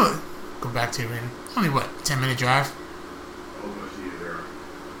 So, go back to your ring. Only what, 10-minute drive?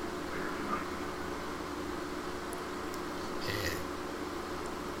 Yeah.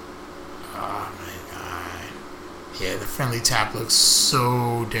 Oh my god. Yeah, the friendly tap looks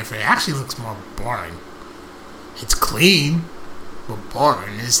so different. It actually looks more boring. It's clean, but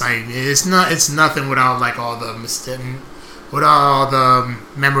boring. It's like it's nothing without like all the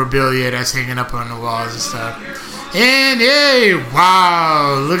memorabilia that's hanging up on the walls and stuff. And hey,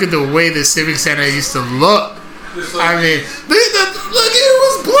 wow! Look at the way the Civic Center used to look. I mean, look, it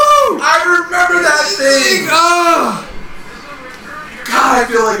was blue. I remember that thing. Oh, God, I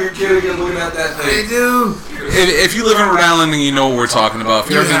feel like a kid again looking at that thing. I do. if you live in Rhode Island and you know what we're talking about,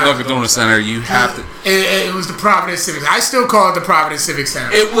 if you're in the Dunkin' Donuts Center, you have to. It was the Providence Civic. I still call it the Providence Civic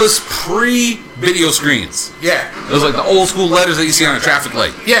Center. It was pre-video screens. Yeah. It was like the old school letters that you see on a traffic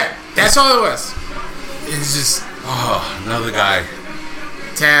light. Yeah, that's all it was. It's just... Oh, another guy.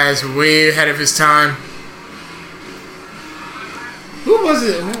 Taz, way ahead of his time. Who was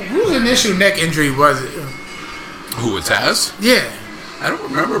it? Whose initial neck injury was it? Who, was Taz? Yeah. I don't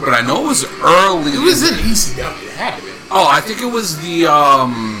remember, but I know it was early. It was in ECW. It had to be. Oh, I think it was the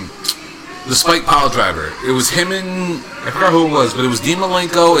Spike Pile Driver. It was him and... I forgot who it was, but it was Dean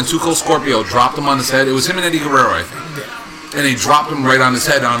Malenko and Tuco Scorpio dropped him on his head. It was him and Eddie Guerrero, I think. Yeah. And they dropped him right on his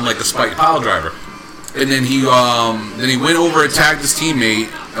head on like a Spike Pile Driver. And then he went over and tagged his teammate,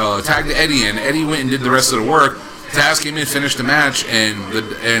 tagged Eddie, and Eddie went and did the rest of the work. Taz came in, finished the match, and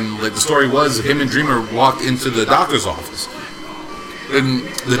like the story was, him and Dreamer walked into the doctor's office. And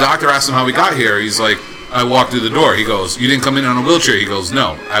the doctor asked him how he got here. He's like, I walked through the door. He goes, you didn't come in on a wheelchair? He goes,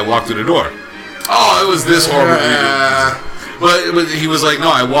 no, I walked through the door. Oh, it was this horrible. But he was like, no,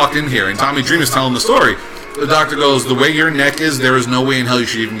 I walked in here. And Tommy Dreamer's telling the story. The doctor goes, the way your neck is, there is no way in hell you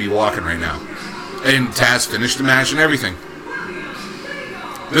should even be walking right now. And Taz finished the match and everything.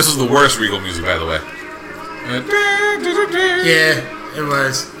 This is the worst Regal music, by the way. Yeah, it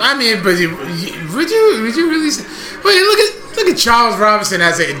was. I mean, but would you really say... Wait, look at Charles Robinson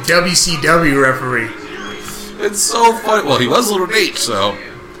as a WCW referee. It's so funny. Well, he was Little H, so...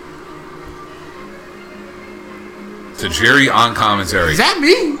 To Jerry on commentary. Is that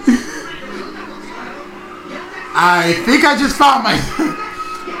me? I think I just found my...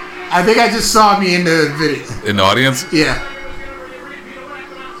 I think I just saw me in the video. In the audience? Yeah.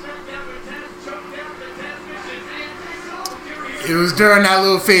 It was during that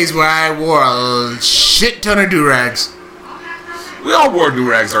little phase where I wore a shit ton of do-rags. We all wore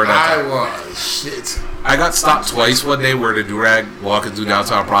do-rags during that time. I wore shit. I got stopped twice one day wearing a do-rag walking through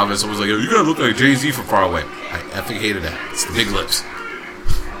downtown Providence. I was like, yo, you gotta look like Jay-Z from far away. I effing hated that. It's the big lips.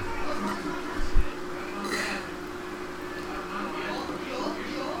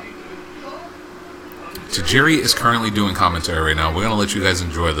 Tajiri is currently doing commentary right now. We're gonna let you guys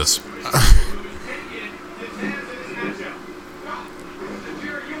enjoy this.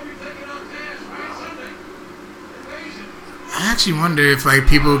 I actually wonder if like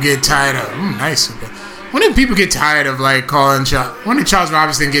people get tired of nice. When did people get tired of like calling when did Charles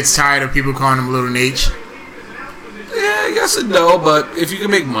Robinson gets tired of people calling him Little H? Yeah, yes and no, but if you can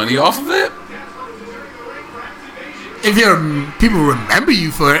make money off of it, if people remember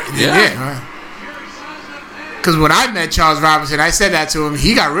you for it, yeah. Because when I met Charles Robinson, I said that to him.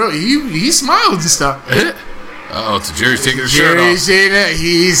 He got real. He smiled and stuff. Tajiri's taking his shirt off. Jerry's saying that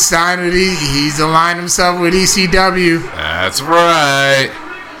he's signed with he's aligned himself with ECW. That's right.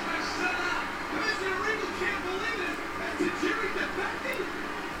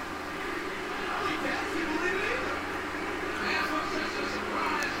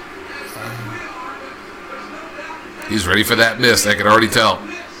 He's ready for that miss. I can already tell.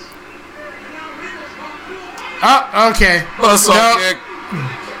 Oh, okay. Buzzsaw kick.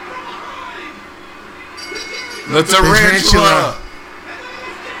 The tarantula.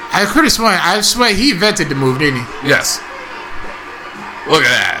 I could have sworn. I swear he invented the move, didn't he? Yes. Look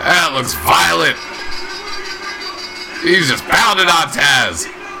at that. That looks violent. He's just pounding on Taz.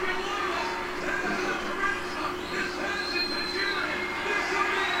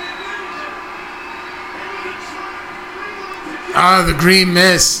 Oh, the green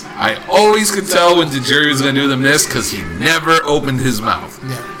mist. I always could tell when Tajiri was going to do the miss because he never opened his mouth.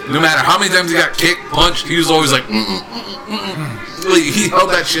 Yeah. No matter how many times he got kicked, punched, he was always like, He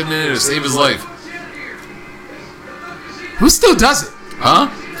held that shit in there to save his life. Who still does it? Huh?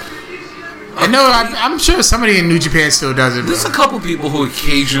 I know. I'm sure somebody in New Japan still does it. There's a couple people who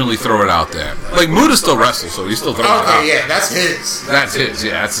occasionally throw it out there. Like Muda still wrestles, so he still throws it out. Okay, yeah, that's his. That's his.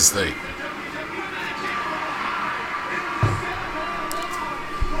 Yeah, that's his thing.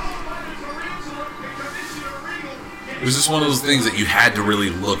 It was just one of those things that you had to really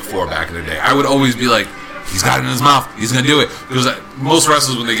look for back in the day. I would always be like, he's got it in his mouth. He's going to do it. Because most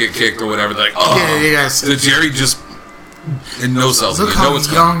wrestlers, when they get kicked or whatever, they're like, oh. Yeah, the Jerry just, in no cells. Look how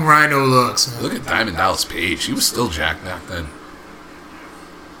young Rhino looks. Look at Diamond Dallas Page. He was still jacked back then.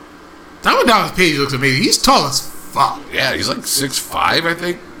 Diamond Dallas Page looks amazing. He's tall as fuck. Yeah, he's like 6'5", I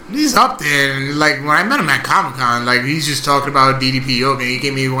think. He's up there. And like when I met him at Comic-Con, like he's just talking about DDP Yoga. He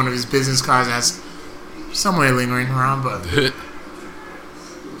gave me one of his business cards that's somewhere lingering around, but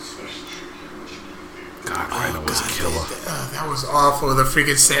God, Rhino was a killer. That was awful. The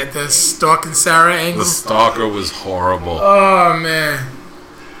freaking the stalking Sarah angle. The stalker was horrible. Oh man.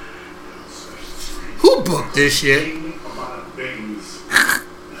 Who booked this shit?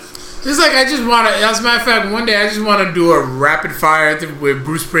 It's like I just want to. As a matter of fact, one day I just want to do a rapid fire with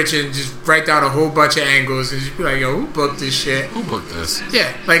Bruce Pritchard and just write down a whole bunch of angles and just be like, "Yo, who booked this shit? Who booked this?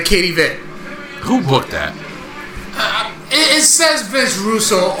 Yeah, like Katie Vitt. Who booked that? It says Vince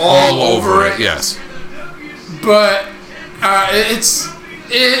Russo all over it. Yes, but it's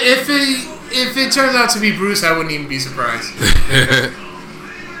if it turns out to be Bruce, I wouldn't even be surprised.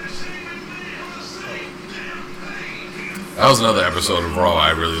 That was another episode of Raw I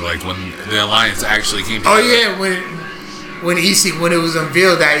really liked when the Alliance actually came Oh together. yeah, when it was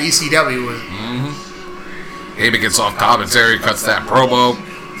unveiled that ECW was. Heyman gets off commentary, cuts that promo,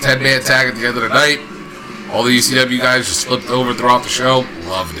 10-man tag at the end of the night. All the ECW guys just flipped over throughout the show.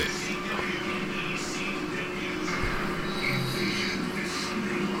 Loved it.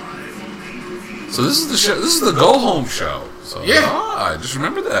 So this is the show. This is the go home show. So yeah, I just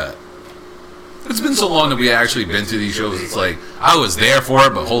remember that. It's been so long that we actually been to these shows. It's like I was there for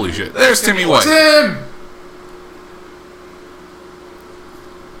it, but holy shit, there's Timmy White. Tim.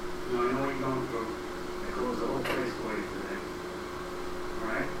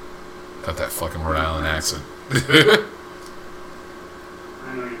 Got that fucking Rhode Island accent. I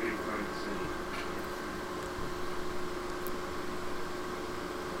know you made the right decision.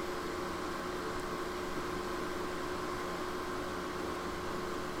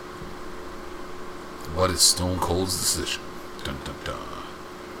 What is Stone Cold's decision? Dun dun dun.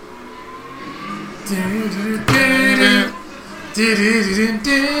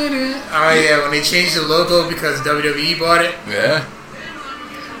 Oh yeah, when they changed the logo because WWE bought it. Yeah.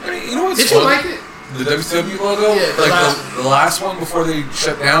 I mean, you know what's Did you like it? The WCW logo? Yeah, the last one before they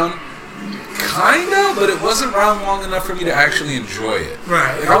shut down? Kinda, but it wasn't around long enough for me to actually enjoy it.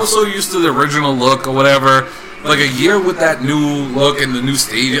 Right. Like, I was so used to the original look or whatever. Like a year with that new look and the new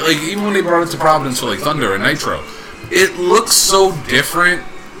stage, like even when they brought it to Providence for like Thunder and Nitro, it looks so different.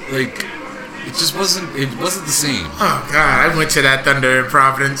 Like it just wasn't the same. Oh god, I went to that Thunder in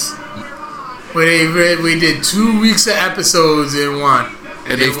Providence. We did 2 weeks of episodes in one.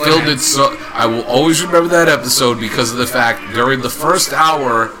 And they filmed it so... I will always remember that episode because of the fact during the first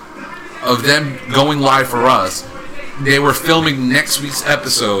hour of them going live for us, they were filming next week's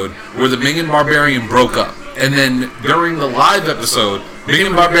episode where the Ming and Barbarian broke up. And then during the live episode, Ming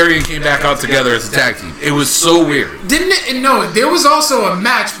and Barbarian came back out together as a tag team. It was so weird. Didn't it? No, there was also a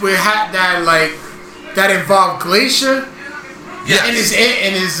match where that involved Glacier Yes.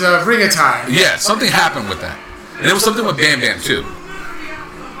 in his ring attire. Yeah, something happened with that. And there was something with Bam Bam, too.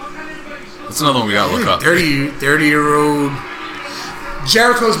 That's another one we gotta look up. 30-year-old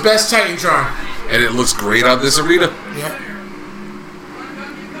Jericho's best Titantron. And it looks great on this arena. Yeah.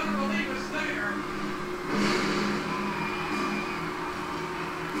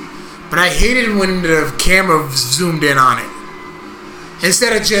 But I hated when the camera zoomed in on it.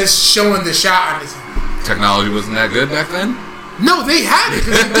 Instead of just showing the shot on it. Technology wasn't that good back then? No, they had it,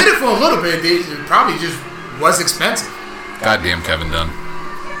 because they did it for a little bit. It probably just was expensive. Goddamn Kevin Dunn.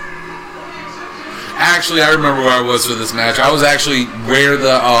 Actually, I remember where I was for this match. I was actually where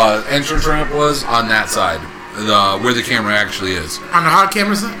the entrance ramp was on that side. Where the camera actually is. On the hard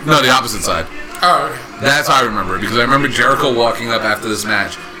camera side? No, the opposite side. Oh, okay. That's how I remember it, because I remember Jericho walking up after this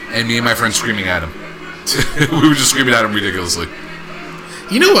match and me and my friend screaming at him. We were just screaming at him ridiculously.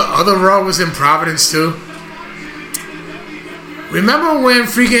 You know what other Raw was in Providence too? Remember when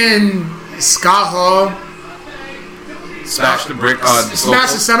freaking Scott Hall Smashed the brick on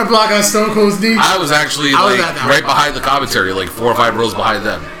smashed the center block on Stone Cold's knee? I was actually right behind the commentary, like 4 or 5 rows behind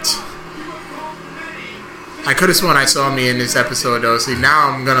them. I could have sworn I saw me in this episode though. See, now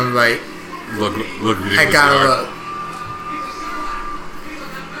I'm gonna like Look ridiculous. I gotta look.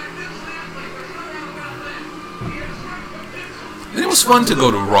 And it was fun to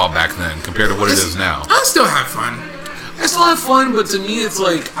go to Raw back then compared to what it is now. I still have fun. I still have fun, but to me it's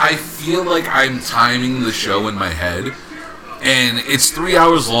like I feel like I'm timing the show in my head. And it's 3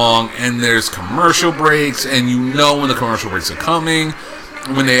 hours long, and there's commercial breaks, and you know when the commercial breaks are coming.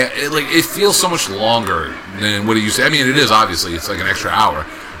 When it feels so much longer than what it used to. I mean, it is obviously, it's like an extra hour,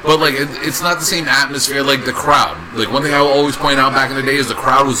 but like it's not the same atmosphere. Like the crowd. Like one thing I will always point out back in the day is the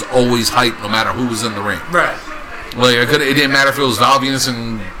crowd was always hyped, no matter who was in the ring. Right. Like it didn't matter if it was Val Venus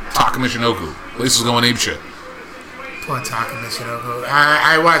and Taka Michinoku. Place was going apeshit. Poor Taka Michinoku.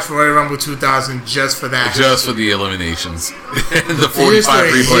 I watched Royal Rumble 2000 just for that. Just for the eliminations. The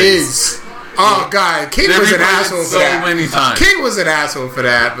 45 replays. Oh god, King was an asshole for that. So many times. King was an asshole for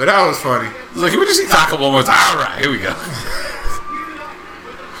that, but that was funny. I was like, can we just see Taka one more time? Alright, here we go.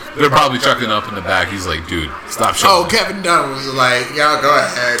 They're probably chucking up in the back. He's like, dude, stop Oh, showing. Kevin Dunn was like, y'all go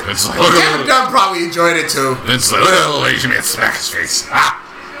ahead. It's like, Kevin Dunn probably enjoyed it too. Vince like, look at that little Asian man smack his face. Ah.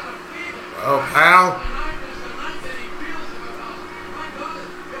 Oh, pal.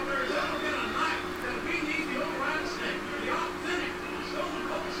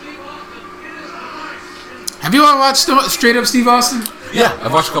 Have you all watched Straight Up Steve Austin? Yeah,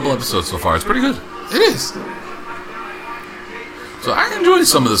 I've watched a couple episodes so far. It's pretty good. It is. So I enjoy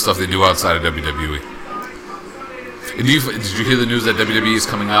some of the stuff they do outside of WWE. And did you hear the news that WWE is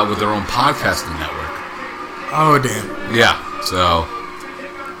coming out with their own podcasting network? Oh, damn. Yeah, so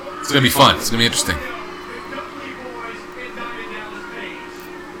it's going to be fun. It's going to be interesting.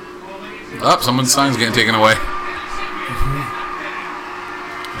 Oh, someone's sign's getting taken away.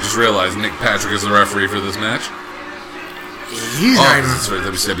 Just realized Nick Patrick is the referee for this match. He's not even... That's right,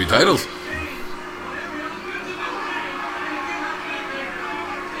 WCW titles.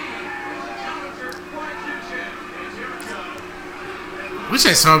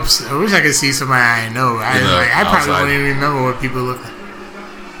 I wish I could see somebody I know. I probably wouldn't even remember what people look like.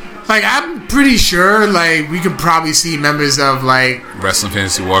 Like, I'm pretty sure, like, we could probably see members of, like... Wrestling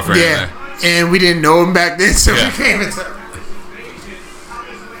Fantasy Warfare. Yeah, and we didn't know them back then, so Yeah. we came into...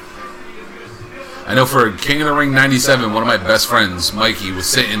 I know for King of the Ring 97, one of my best friends, Mikey, was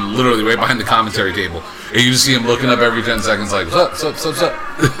sitting literally right behind the commentary table. And you just see him looking up every 10 seconds like, what's up?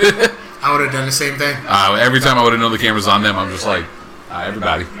 I would have done the same thing. Every time I would have known the camera's on them, I'm just like, hi,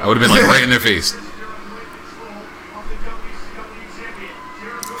 everybody. I would have been like right in their face.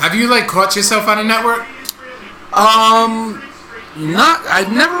 Have you, like, caught yourself on a network?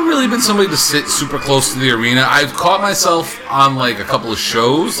 I've never really been somebody to sit super close to the arena. I've caught myself on like a couple of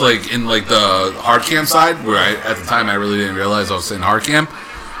shows, like in like the hard cam side, where at the time I really didn't realize I was sitting hard cam.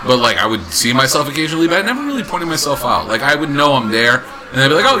 But like I would see myself occasionally, but I never really pointed myself out. Like I would know I'm there, and they'd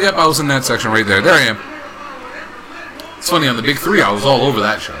be like, "Oh, yep, I was in that section right there. There I am." It's funny, on the Big 3, I was all over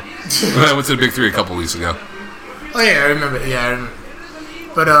that show. I went to the Big 3 a couple weeks ago. Oh, yeah, I remember. Yeah, I remember.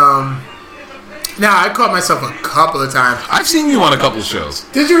 But, now I caught myself a couple of times. I've seen you on a couple shows.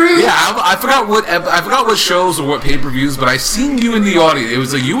 Did you really? Yeah, I forgot what shows or what pay-per-views, but I seen you in the audience. It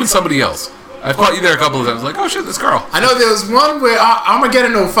was like you and somebody else. I've caught you there a couple of times. Like, oh shit, this girl. I know there was one where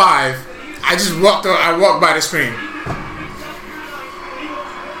Armageddon 05. I just walked by the screen.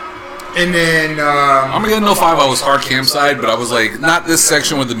 And then Armageddon 05, I was hard cam side, but I was like not this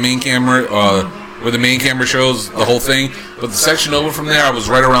section with the main camera, where the main camera shows the whole thing, but the section over from there, I was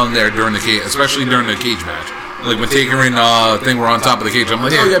right around there during the cage, especially during the cage match. Like when Taker and thing were on top of the cage, I'm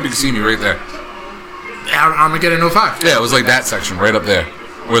like, oh yeah, you can see me right there. Armageddon 05. Yeah, it was like that section right up there,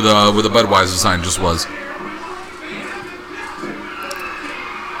 where the Budweiser sign just was.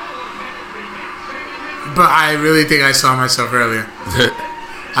 But I really think I saw myself earlier.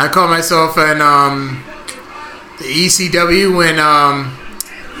 I caught myself in the ECW when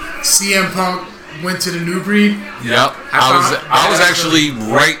CM Punk went to the New Breed. Yep, I was actually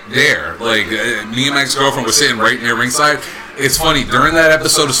right there. Like me and my ex-girlfriend were sitting right near ringside. It's funny, during that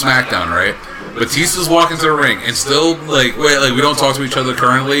episode of SmackDown, right? Batista's walking to the ring, and still we don't talk to each other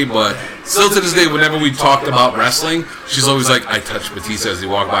currently, but still to this day, whenever we talked about wrestling, she's always like, I touched Batista as he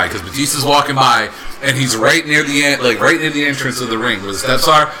walked by, because Batista's walking by, and he's right near the right near the entrance of the ring where the steps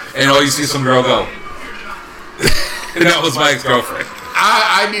are, and all you see is some girl go. And that was my ex-girlfriend.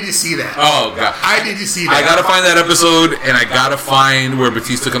 I need to see that. Oh god, I need to see that. I gotta find that episode, and I gotta find where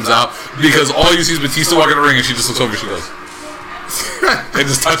Batista comes out, because all you see is Batista walking the ring, and she just looks over, and she goes. And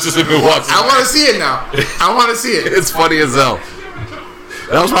just touches him and walks. I want to see it now. I want to see it. It's funny as hell.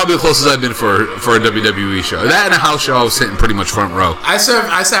 That was probably the closest I've been for a WWE show. That and a house show, I was sitting pretty much front row. I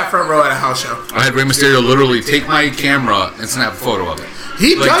sat front row at a house show. I had Rey Mysterio literally take my camera and snap a photo of it.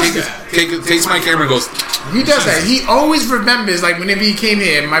 He does that. Takes my camera and goes. He does that. He always remembers. Like whenever he came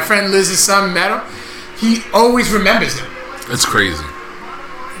here, my friend Liz's son met him. He always remembers him. It's crazy.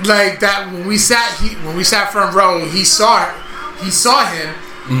 Like that when we sat front row, he saw him.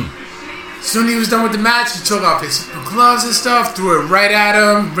 Soon he was done with the match, he took off his gloves and stuff, threw it right at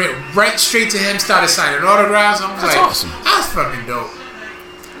him, right straight to him, started signing autographs. I was That's like, awesome. That's fucking dope.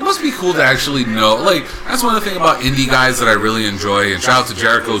 It must be cool to actually know. Like, that's one of the things about indie guys that I really enjoy. And shout out to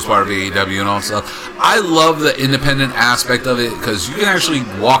Jericho, who's part of AEW and all that stuff. I love the independent aspect of it because you can actually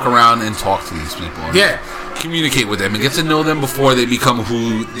walk around and talk to these people. And communicate with them and get to know them before they become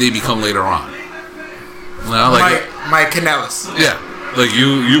who they become later on. Well, like Mike Kanellis. Yeah. Like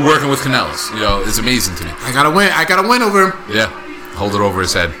you working with Kanellis, it's amazing to me. I gotta win over him. Yeah, hold it over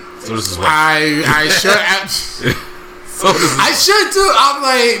his head. So does his wife. I should. I should too. I'm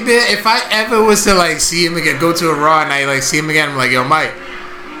like, man, if I ever was to like see him again, go to a Raw and I like see him again, I'm like, yo, Mike,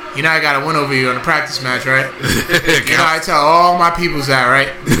 You know I got to win over you in a practice match, right? You know I tell all my peoples that, right?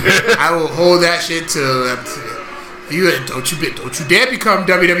 I will hold that shit till you don't you dare become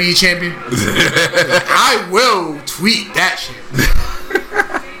WWE champion. I will tweet that shit.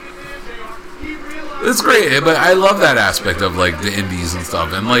 It's great, but I love that aspect of like the indies and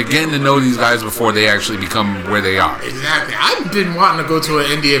stuff, and like getting to know these guys before they actually become where they are. Exactly. I've been wanting to go to an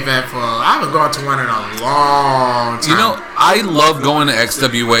indie event I haven't gone to one in a long time. You know, I love going to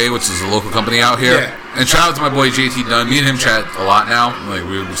XWA, which is a local company out here. Yeah. And shout out to my boy JT Dunn. Me and him chat a lot now. Like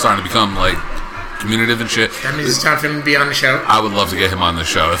we're starting to become like communicative and shit. That means it's time for him to be on the show. I would love to get him on the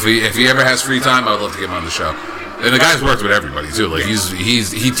show. If he ever has free time, I would love to get him on the show. And the guy's worked with everybody too. Like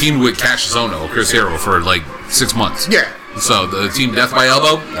he teamed with Cassius Ohno, Chris Hero, for like 6 months. Yeah. So the team Death by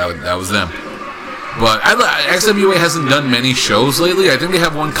Elbow, that was them. But XWA hasn't done many shows lately. I think they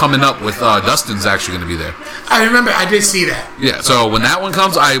have one coming up with Dustin's actually going to be there. I remember. I did see that. Yeah. So when that one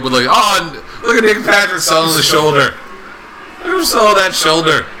comes, I would like, oh, look at Nick Patrick selling the shoulder. Look at him sell that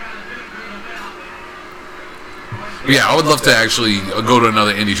shoulder. Yeah, I would love to actually go to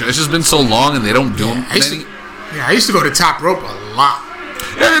another indie show. It's just been so long, and they don't do them many. I used to go to Top Rope a lot.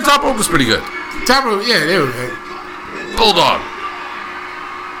 Yeah, the Top Rope was pretty good. Top Rope, yeah, they were good. Bulldog.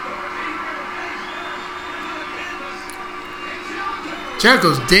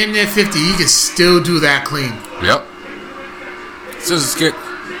 Jericho's damn near 50. He can still do that clean. Yep. Scissors kick.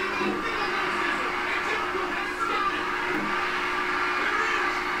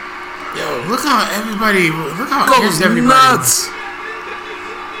 Yo, look how everybody. Look how goes everybody nuts.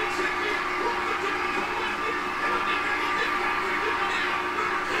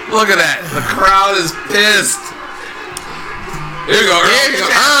 Look at that. The crowd is pissed. Here you go, Earl. There you go,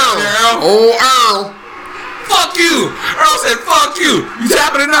 Earl. Oh, Earl. Fuck you. Earl said, fuck you. You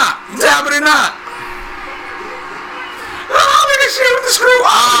tap it or not? You tap it or not? Oh, look at shit with the screw.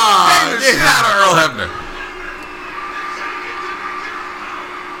 Ah, shit out of Earl Hebner.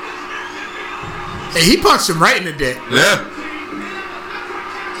 Hey, he punched him right in the dick. Yeah.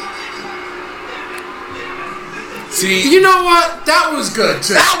 See, you know what? That was good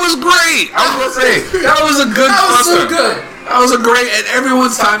too. That was great. I was gonna say that was a good. That was so cluster. good. That was a great, and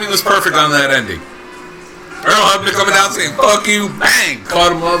everyone's timing was perfect on that ending. Earl Hebner coming down saying "fuck you," bang,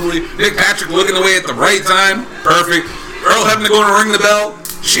 caught him lovely. Nick Patrick looking away at the right time, perfect. Earl Hebner going to ring the bell.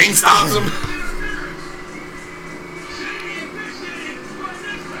 Shane stops him.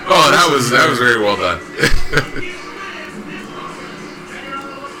 Oh, that was very well done.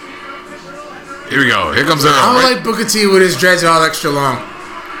 Here we go. Here comes Earl. I don't like Booker T with his dreads all extra long.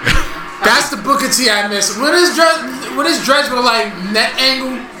 That's the Booker T I miss. When his dreads were like net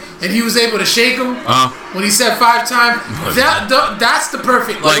angle and he was able to shake them when he said 5 times. That's the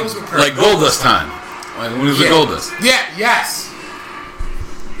perfect. Like Goldust time. Like when he was a Goldust. Yeah. Yes.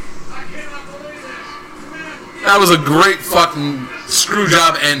 That was a great fucking screw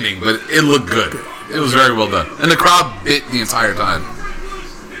job ending, but it looked good. It was very well done, and the crowd bit the entire time.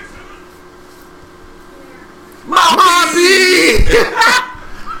 Bobby!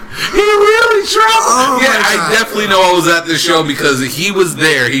 He really troubled. Oh I definitely know I was at this show because he was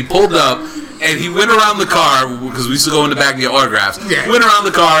there. He pulled up and he went around the car because we used to go in the back and get autographs. Yeah. Went around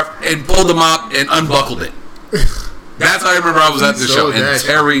the car and pulled the mop and unbuckled it. That's how I remember I was at this show. And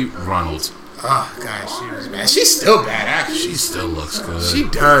Terry Reynolds. Oh God, she was bad. She's still bad. Actually, she still looks good. She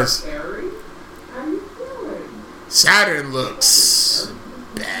does. Saturn looks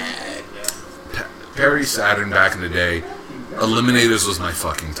bad. Perry Saturn back in the day. Eliminators was my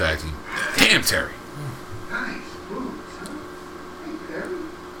fucking tag team. Damn, Terry. Nice moves, huh? Hey, Perry.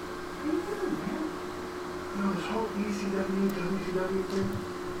 How you doing, man? You know, this whole ECW, WCW thing,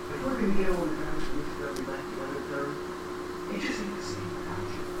 if we're going to get all the guys from ECW back together, Perry, it just ain't the same without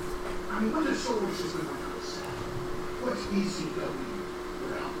you. I mean, what's a solar system without a Saturn? What's ECW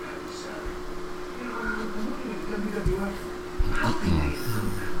without Perry Saturn? You know, I'm looking at WWF. How can they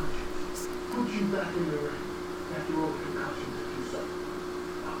unconscious put you back in the ring after all the concussions that you suffered?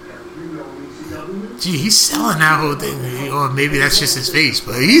 Gee, he's selling that whole thing. Or maybe that's just his face,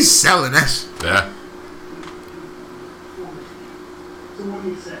 but he's selling that shit. Yeah. So what do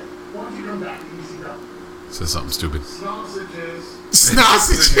you say? Why don't you come back to ECW? Said something stupid. Sausages.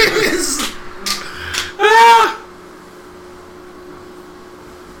 Sausages.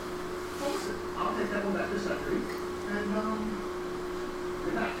 Listen, I'll take that one back to Sudbury. And,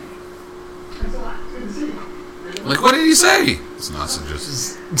 get back to you. Thanks a lot. It's good to see you. Like, what did he say? It's not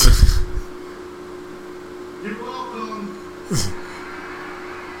just. You're welcome.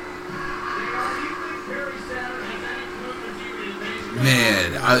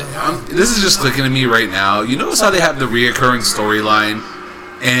 Man, this is just clicking to me right now. You notice how they have the reoccurring storyline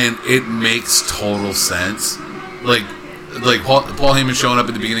and it makes total sense. Like Paul Heyman showing up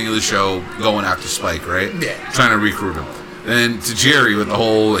at the beginning of the show, going after Spike, right? Yeah. Trying to recruit him. Then to Jerry with the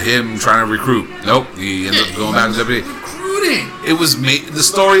whole him trying to recruit. Nope, he ended up going back to WWE. Recruiting. It was the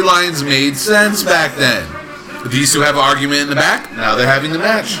storylines made sense back then. These two have an argument in the back. Now they're having the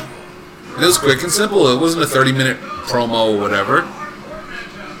match. It was quick and simple. It wasn't a 30-minute promo or whatever.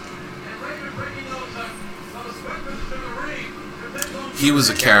 He was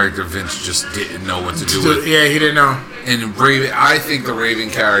a character Vince just didn't know what to do with. Yeah, he didn't know. And Raven, I think the Raven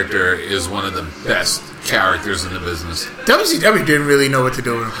character is one of the best characters in the business. WCW didn't really know what to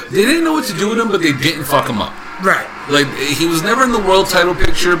do with him. They didn't know what to do with him, but they didn't fuck him up. Right. Like, he was never in the world title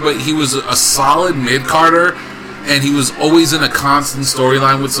picture, but he was a solid mid-carder, and he was always in a constant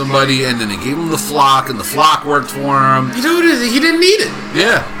storyline with somebody, and then they gave him the Flock, and the Flock worked for him. You know what it is? He didn't need it.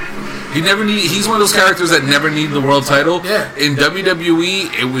 Yeah. He's one of those characters that never needed the world title. Yeah. In WWE,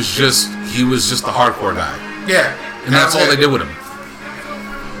 he was just the hardcore guy. Yeah. And that's all they did with him.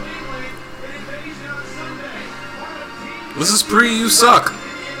 This is You Suck.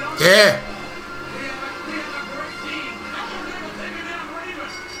 Yeah.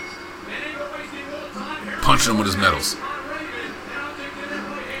 Punching him with his medals.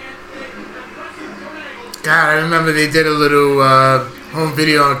 God, I remember they did a little home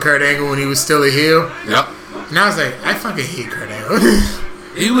video on Kurt Angle when he was still a heel. Yep. And I was like, I fucking hate Kurt Angle.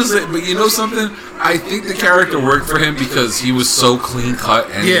 He was, but you know something? I think the character worked for him because he was so clean cut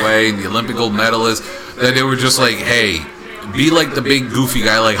anyway, and the Olympic gold medalist, that they were just like, hey, be like the big goofy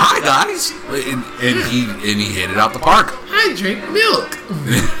guy, like, hi guys, and he hit it out the park. I drink milk.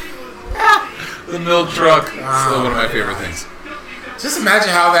 The milk truck, still one of my favorite things. Just imagine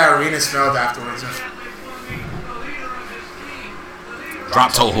how that arena smelled afterwards.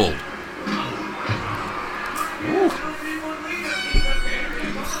 Drop toe hold. Ooh.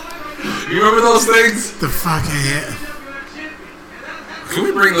 You remember those things? The fucking hit. Can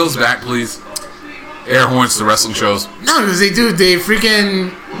we bring those back, please? Air horns to wrestling shows. No, because they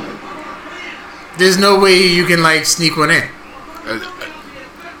freaking... There's no way you can, like, sneak one in.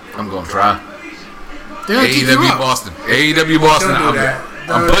 I'm going to try. AEW Boston. AEW Boston. Don't do that.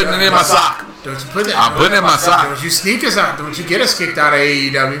 I'm putting it in my sock. Don't you put that? I'm putting it in my sock. Don't you sneak us out. Don't you get us kicked out of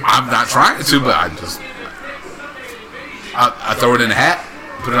AEW. I'm not trying to, but I throw it in a hat,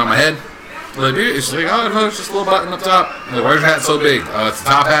 put it on my head. Like, dude, it's like, oh no, it's just a little button up top. I'm like, why is your hat so big? It's a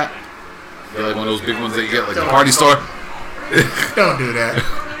top hat. They're like one of those big ones that you get like the party store. Don't do that.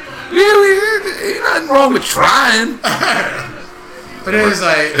 Ain't nothing wrong with trying. But it was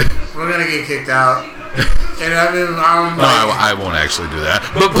like, we're gonna get kicked out. And I won't actually do that.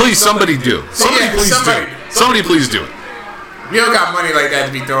 But please, somebody do. Somebody please do it. We don't got money like that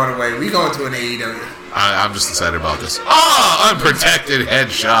to be thrown away. We going to an AEW. I'm just excited about this. Oh, unprotected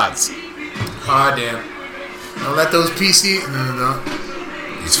headshots. Oh, damn. Don't let those PC... No.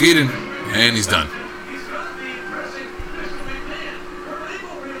 He's feeding, and he's done.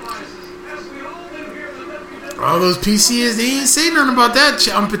 All those PCs, they ain't say nothing about that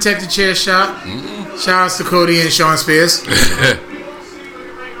unprotected chair shot. Mm-mm. Shout outs to Cody and Sean Spears.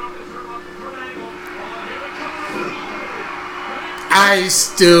 I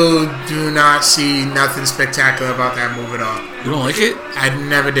still do not see nothing spectacular about that move at all. You don't like it? I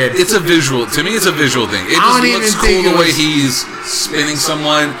never did. It's a visual. To me, it's a visual thing. It just looks cool the way he's spinning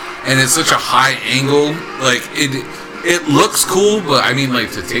someone, and it's such a high angle. Like, it looks cool, but I mean,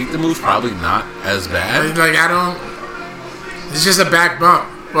 like, to take the move, probably not as bad. Like, I don't... It's just a back bump.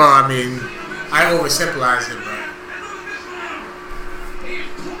 Well, I mean, I oversimplified it, but...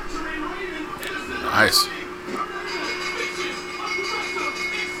 Nice.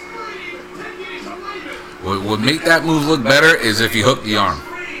 What would make that move look better is if you hook the arm.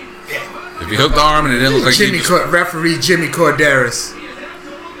 If you hook the arm and it didn't look like referee Jimmy Corderas.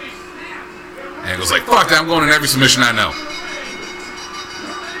 And it goes like, fuck that, I'm going in every submission I know.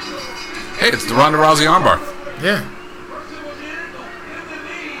 Hey, it's the Ronda Rousey armbar. Yeah.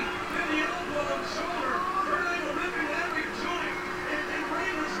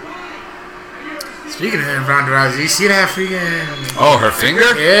 Speaking of Ronda Rousey, you see that freaking... Oh, her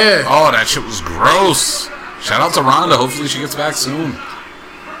finger? Yeah. Oh, that shit was gross. Shout out to Ronda. Hopefully she gets back soon.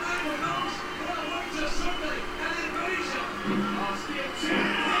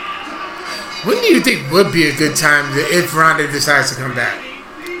 When do you think would be a good time if Ronda decides to come back?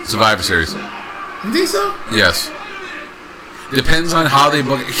 Survivor Series. You think so? Yes. Depends on how they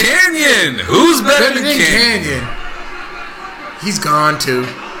book it. Canyon! Who's better than Canyon? He's gone too.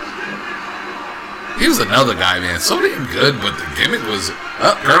 He was another guy, man. So damn good, but the gimmick was...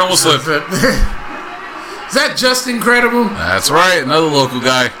 Oh, Kurt almost slipped. Is that just incredible? That's right, another local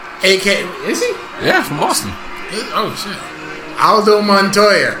guy. AK, is he? Yeah, from Boston. Oh shit. Aldo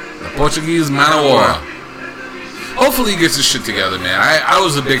Montoya. The Portuguese man of war. Hopefully he gets his shit together, man. I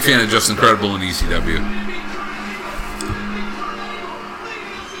was a big fan of Just Incredible in ECW.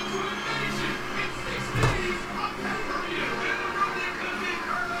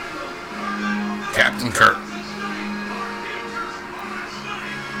 Captain Kirk.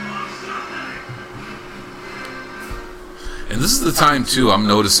 And this is the time, too, I'm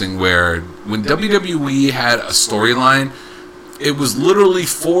noticing where when WWE had a storyline, it was literally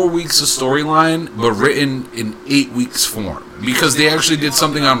 4 weeks of storyline, but written in 8 weeks form. Because they actually did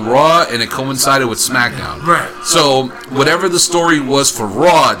something on Raw, and it coincided with SmackDown. Right. So, whatever the story was for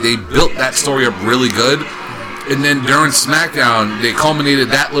Raw, they built that story up really good. And then during SmackDown, they culminated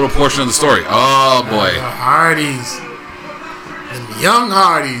that little portion of the story. Oh, boy. The Hardys. The young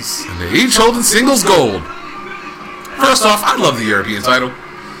Hardys. And they each holding singles gold. First off, I love the European title.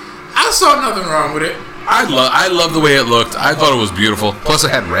 I saw nothing wrong with it. I love the way it looked. I thought it was beautiful. Plus,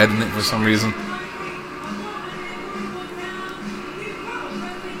 it had red in it for some reason.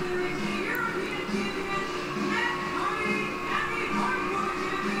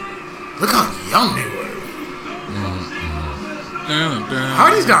 Look how young they were.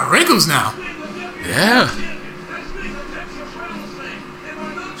 Hardy's got wrinkles now. Yeah.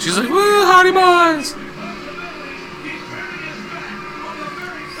 She's like, woo, Hardy boys.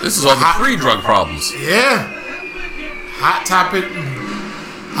 This is all the pre-drug problems. Yeah. Hot Topic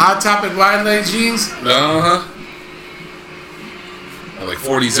wide leg jeans. Uh-huh. Like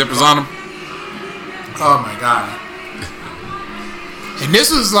 40 zippers on them. Oh my god. And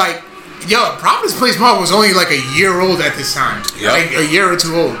this was like, yo, Providence Place Mall was only like a year old at this time. Yep. Like a year or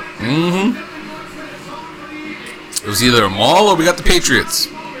two old. Mm-hmm. It was either a mall or we got the Patriots.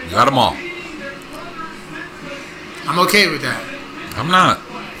 We got them all. I'm okay with that. I'm not.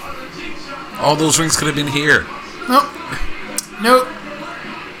 All those rings could have been here. Nope. Nope.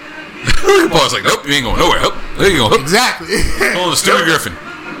 Look at Paul's like, nope, you ain't going nowhere. Nope. There you go. Nope. Exactly. Oh, the Stewie Griffin.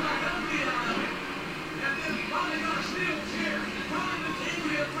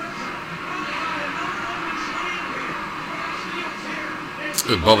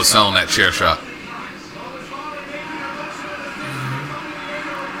 Good, Bubba's selling that chair shot.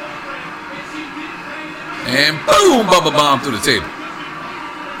 And boom, Bubba bomb through the table.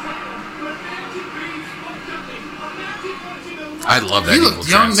 I love that He evil looked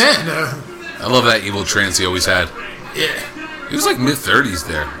young trance. then. I love that evil trance he always had. Yeah. He was like mid-30s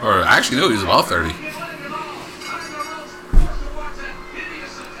there. Or actually, no, he was about 30.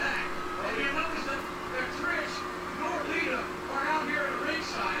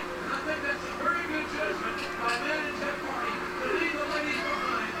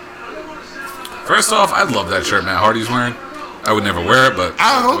 First off, I love that shirt Matt Hardy's wearing. I would never wear it, but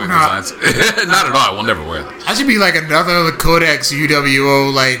I hope not. Not at all. I will never wear that. I should be like another Codex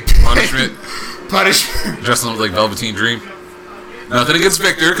UWO like Punishment. punishment. Dressing up like Velveteen Dream. Nothing against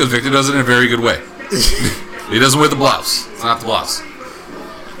Victor, because Victor does it in a very good way. He doesn't wear the blouse. It's not the blouse.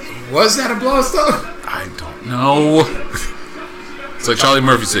 Was that a blouse though? I don't know. It's like Charlie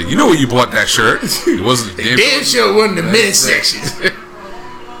Murphy said, you know where you bought that shirt. It wasn't the Damn sure wasn't the men's section.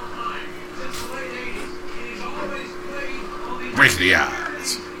 Break the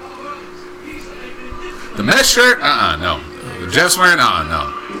eyes. The mesh shirt? No. Jeff's wearing?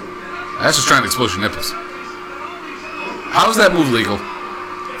 No. That's just trying to expose your nipples. How is that move legal?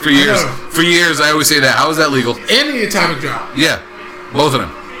 For years, I always say that. How is that legal? And the atomic drop. Yeah, both of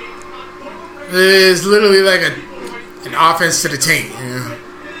them. It's literally like an offense to the taint. You know?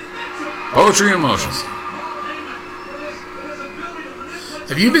 Poetry and motion.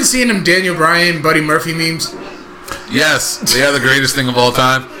 Have you been seeing them Daniel Bryan, Buddy Murphy memes? Yes, they are the greatest thing of all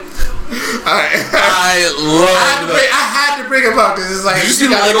time. I had to bring him up because it's like. Did you see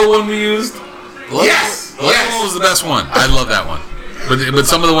the Lego one we used? Yes. The Lego one was the best one. I love that one. But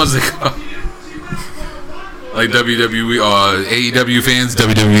some of the ones that come, like WWE, AEW fans,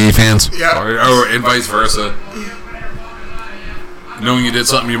 WWE fans, or and vice versa. Knowing you did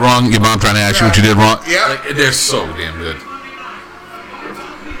something wrong, your mom trying to ask you what you did wrong. Yeah, like, they're so damn good.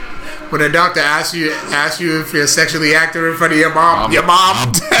 When a doctor asks you if you're sexually active in front of your mom, your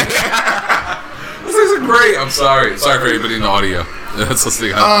mom. This is great. I'm sorry for anybody in the audio. That's the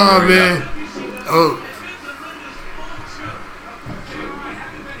thing. Oh man. Oh.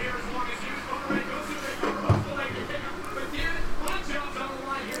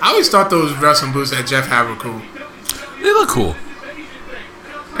 I always thought those wrestling boots that Jeff had were cool. They look cool.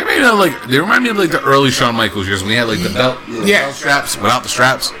 They remind me of like the early Shawn Michaels years when he had like the belt straps without the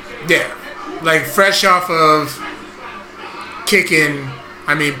straps. Yeah. like fresh off of putting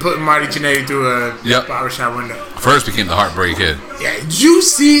Marty Jannetty through a barbershop window. First became the Heartbreak Kid. Yeah, did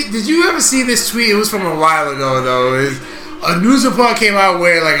you ever see this tweet? It was from a while ago, though. A news report came out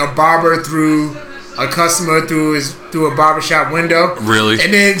where, like, a barber threw a customer through a barbershop window. Really?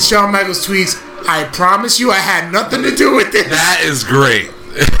 And then Shawn Michaels tweets, "I promise you I had nothing to do with this." That is great.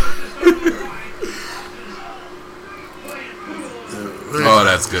 Oh,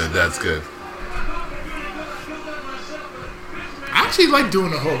 that's good. That's good. I actually like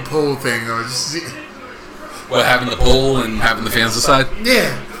doing the whole poll thing, though. What, having the poll and having the fans decide?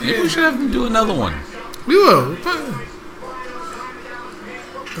 Yeah. Maybe we should have them do another one. We will.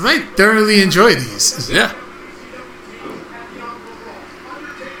 Because I thoroughly enjoy these. Yeah.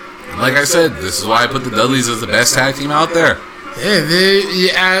 Like I said, this is why I put the Dudleys as the best tag team out there.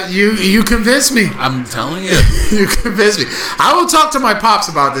 Yeah, you convinced me. I'm telling you. You convinced me. I will talk to my pops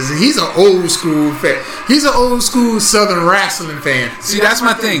about this. He's an old school fan. He's an old school Southern wrestling fan. See, that's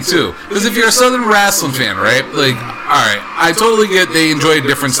my thing too. Because if you're a Southern wrestling fan, right? Like, all right, I totally get they enjoy a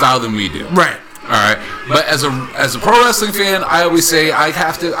different style than we do. Right. All right, but as a pro wrestling fan, I always say I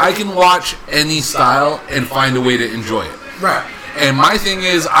can watch any style and find a way to enjoy it. Right. And my thing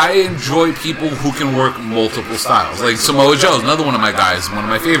is, I enjoy people who can work multiple styles. Like Samoa Joe's another one of my guys, one of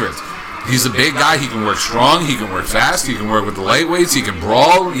my favorites. He's a big guy. He can work strong. He can work fast. He can work with the lightweights. He can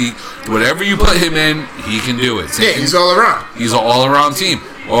brawl. Whatever you put him in, he can do it. Yeah, he's all around. He's an all-around team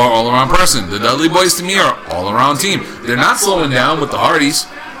or all-around person. The Dudley Boys to me are all-around team. They're not slowing down with the Hardys.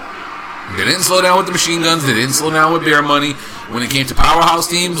 They didn't slow down with the Machine Guns. They didn't slow down with Bear Money. When it came to powerhouse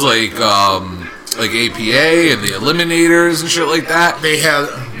teams like APA and the Eliminators and shit like that, they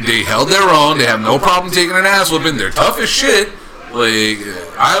held their own. They have no problem taking an ass whooping. They're tough as shit. Like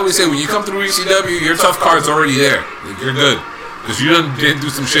I always say, when you come through ECW, your tough card's already there. Like, you're good because you didn't do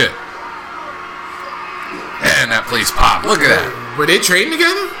some shit. And that place popped. Look at that. Were they trained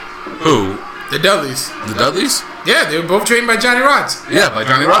together? Who? The Dudleys. The Dudleys? Yeah, they were both trained by Johnny Rods. Yeah, by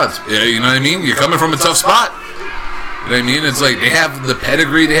Johnny Rods. Yeah, you know what I mean? You're coming from a tough spot. You know what I mean? It's like they have the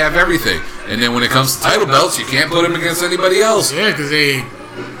pedigree, they have everything. And then when it comes to title belts, you can't put them against anybody else. Yeah, because they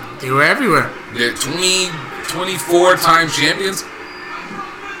were everywhere. They're 24-time champions.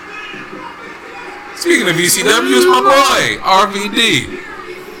 Speaking of ECW, it's my boy, RVD.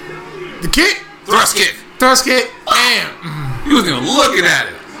 The kick? Thrust kick. Thrust kick. Bam. He wasn't even looking at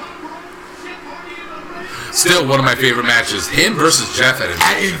it. Still one of my favorite matches. Him versus Jeff at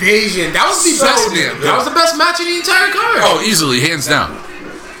Invasion. That was the best. Damn good. That was the best match in the entire card. Oh, easily, hands down.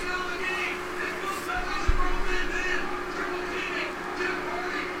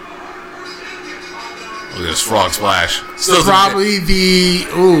 Look at this frog splash. Still probably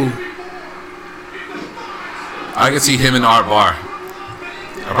I can see him and Art Bar.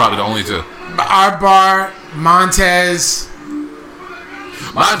 Are probably the only two. Art Bar, Montez.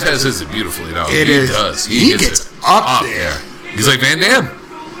 Montez hits it beautifully, though. He does. He gets up there. He's like Van Dam.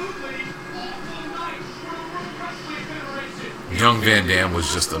 Young Van Dam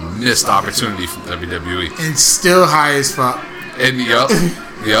was just a missed opportunity from WWE. And still high as fuck. And yup.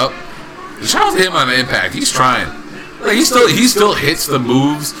 Shout out to him on Impact. He's trying. Like he still hits the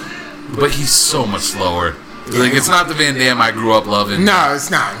moves, but he's so much slower. Like it's not the Van Dam I grew up loving. No, it's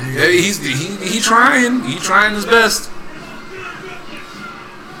not. Yeah, he's trying. He's trying his best.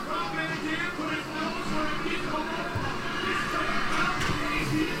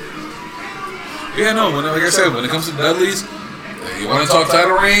 Yeah, no. Like I said, when it comes to Dudleys, you want to talk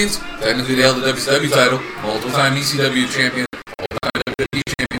title reigns? Technically, they held the WCW title, multiple-time ECW champion, multiple-time WWE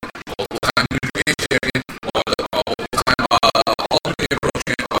champion, multiple-time New Japan champion, multiple-time Ultimate Pro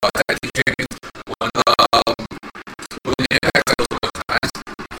champion, tag team champions, won the Impact titles a bunch of times.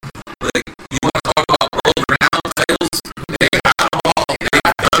 Like, you want to talk about world-renowned titles? They got them all. They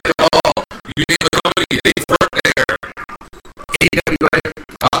got it all. You name the company, they've worked there. AWA.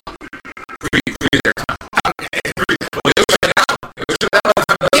 Their time.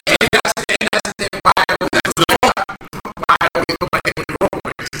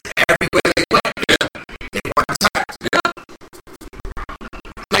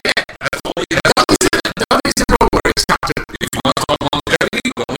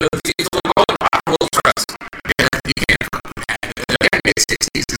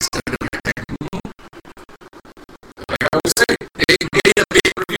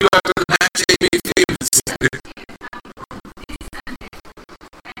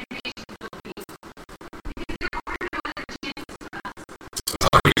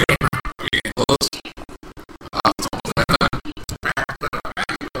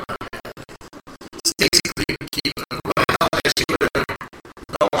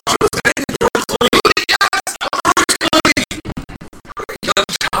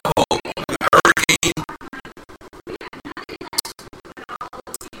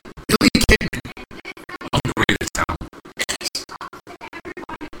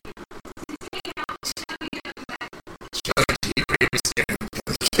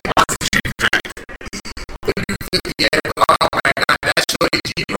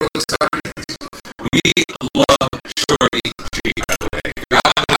 G Rose. We love Shorty G, by the way.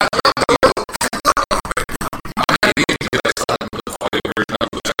 I'm not even going to get started with the audio version of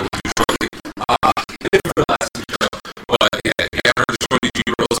which I will do shortly. For the last show. But yeah, you ever heard of Shorty G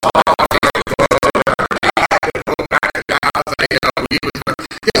Rose?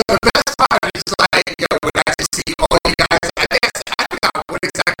 The best part is like, when I just see all you guys, I forgot what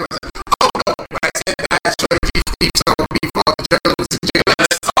exactly was it. Oh no, when I said that Shorty G keeps on before the journalists and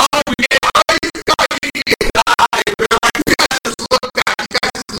journalists. Oh yeah, you guys just looked out.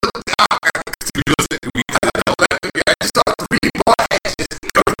 I just saw 3 more edges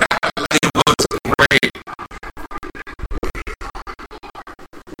go down. It was great.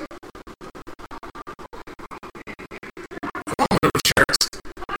 Shirts.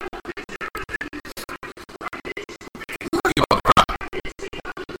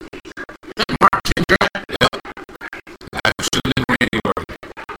 Mark Kendra. I should have been Randy Orton.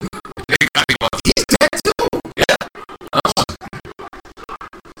 They got me once. He's dead too. Yeah.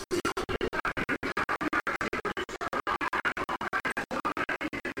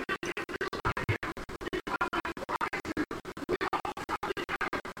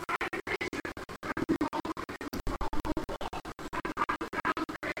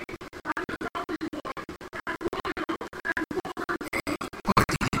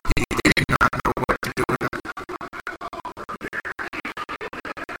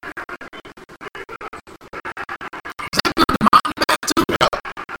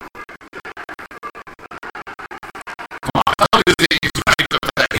 They did not know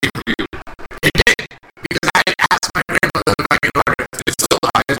what to do with him. It did, because I had asked my grandmother if I could order it. It's still the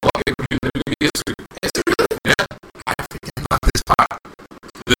highest volume in WWE history. Is it really? Yeah. I forget about this part.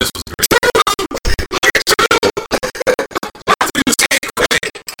 This was great.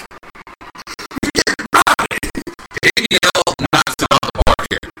 JBL knocks it out the park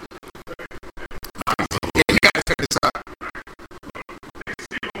here. Yeah, you gotta check this out.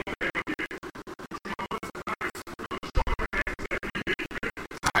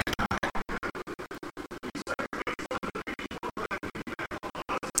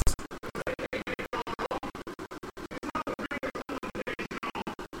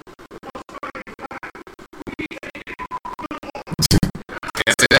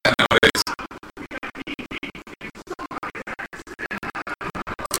 Can't say that nowadays.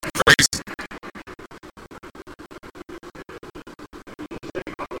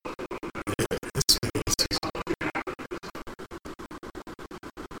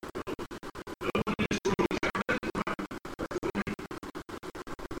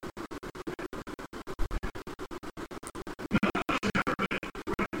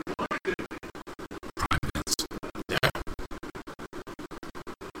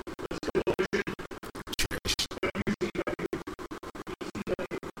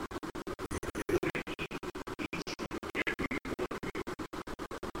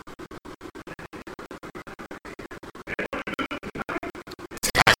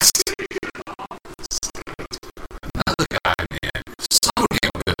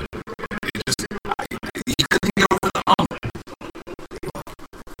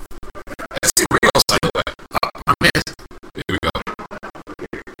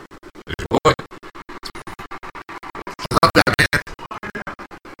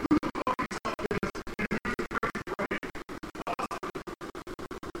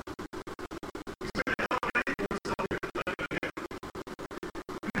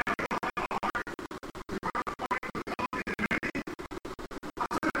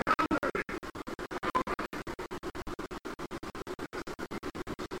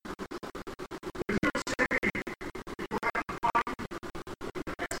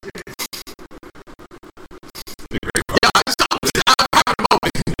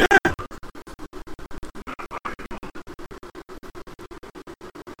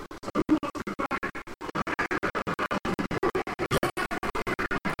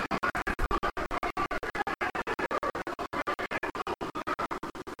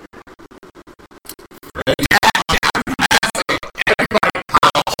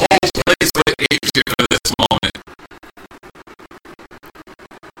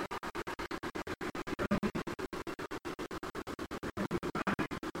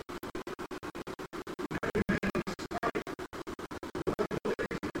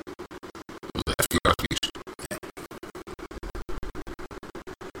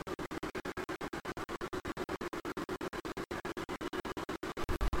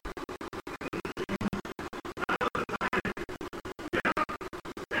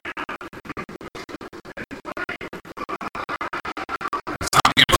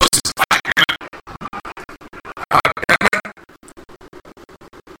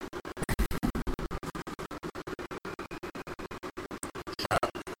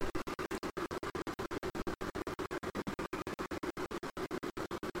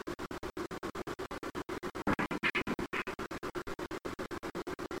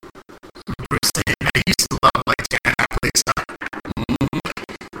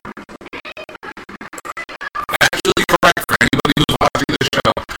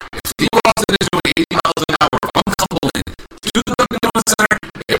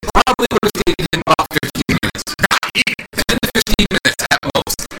 in about 15 minutes. 10 to 15 minutes at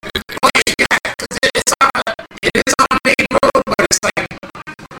most. Oh, yeah, because it is on the main road, but it's like,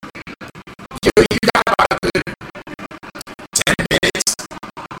 you got about a good 10 minutes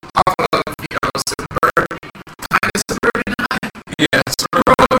off of, suburban, kind of suburban high. Yeah,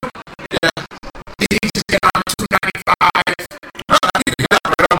 Road. yeah. You just get on 295. You got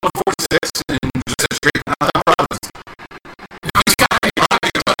right on 146 and just straight down that province. You gotta hit 295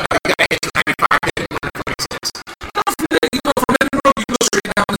 and 146. From Edinburgh, you go straight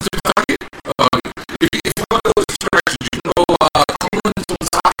down into the target. If you want to go this direction, you can go Cumberland to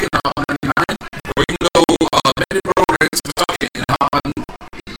Woonsocket on 99, or you can go Edinburgh right into Woonsocket on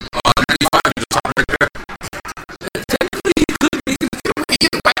 95 and just stop right there. Technically, you could make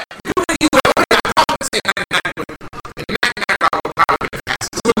it Either way, I would say 99 would. 99 would probably be the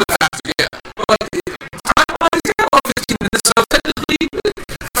fastest. a little bit faster, yeah. But time-wise, yeah, about 15 minutes. So technically,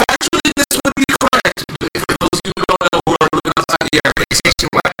 factually, this would be correct. For those of you who don't know who are living outside the area. PlayStation,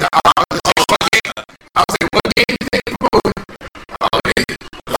 what? I was like, what game did they promote?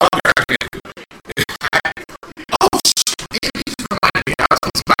 Oh, shit. You just reminded me. I was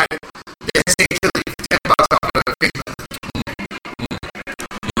supposed to buy this thing for like $10 off of Facebook.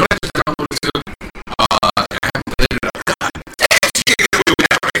 You guys just download it too. I haven't played it. God damn, you can't get away with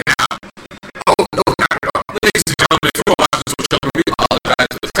that right now. Oh, no, not at all. Ladies and gentlemen, if you're watching this show, we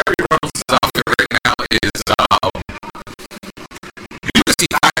apologize. But Terry Reynolds' outfit right now is, you can see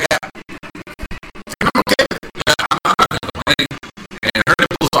high gap. I'm okay. Yeah, I'm not gonna complain. And her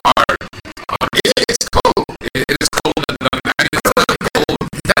nipples are, It's cold. it is cold and it's really cold.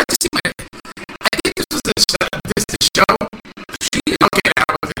 Did I just see my... I think this was the show. Okay, I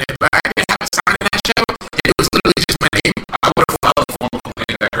wasn't in it, but I didn't have a sign in that show. It was literally just my name. I would have filed a formal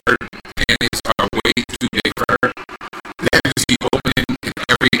complaint that her panties are way too big for her. That is the opening in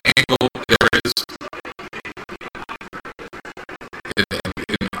every angle there is.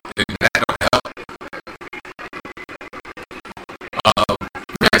 And that don't help.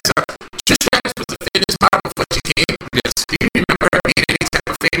 Yeah, so Trish Stratus was a famous model before she came. Yes. Do you remember her being any type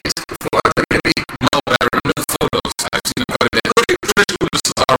of famous before WWE? No, but I remember the photos. I've seen them quite a bit. Look at Trish with the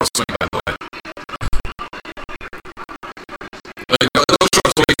Cesaro swing, by the way. Like, those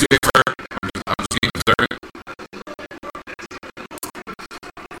shorts are way too big for her. I'm just being observant.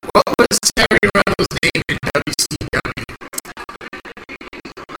 What was Terry Reynolds' name in WCW?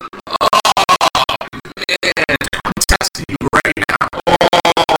 Man. I'm testing you right now.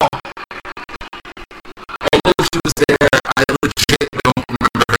 Although she was there, I legit don't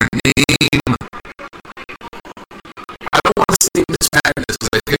remember her name. I don't want to say Miss Madness because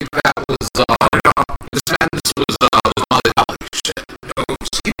I think that was Miss Madness was Molly Holly. Shit. No,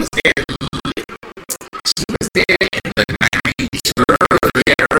 she was there. She was there in the 90s.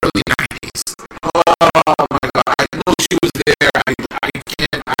 Early 90s. Oh my god, I know she was there. I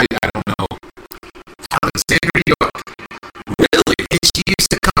don't know. Alexandria York. Really? And she used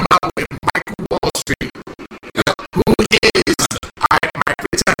to come out with Michael Wall Street, Yeah. who is my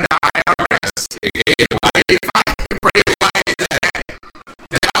pretender IRS. AKA why? If I can pray why that.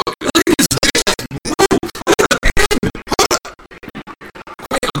 Look at this.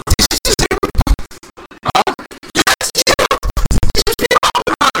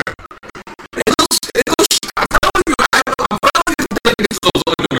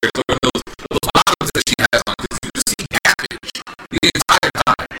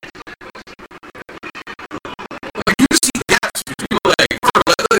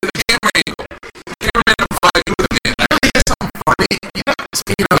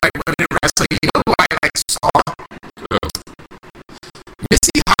 Speaking of like women in wrestling, you know who I like saw?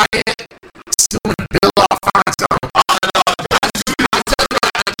 Missy Hyatt suing Bill Alfonso.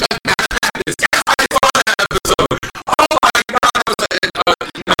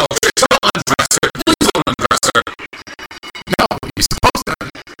 No, you're supposed to.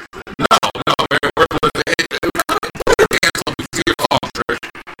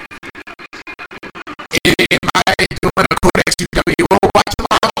 Am I doing a Codex UWO watch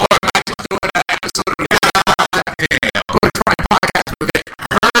along, or am I just doing an episode of the Codex Prime podcast with it?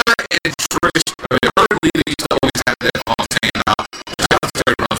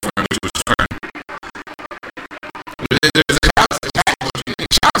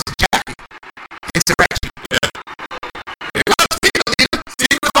 Shout out to Jackie. Insurrection.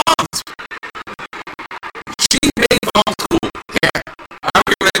 She made Vaughn cool. Yeah. I don't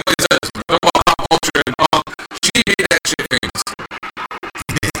care what anybody says. Talk about pop culture and all. She made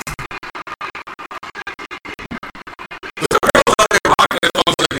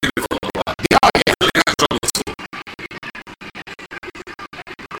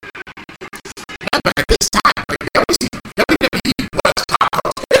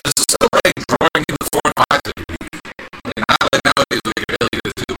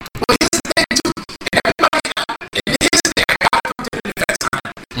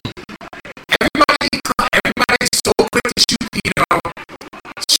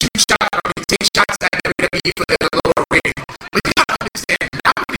pay for the lower rating. But you gotta understand,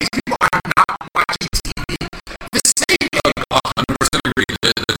 nowadays people are not watching TV the same way. 100% agree.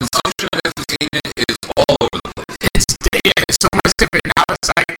 The consumption of entertainment is all over the place. It's so much different now. It's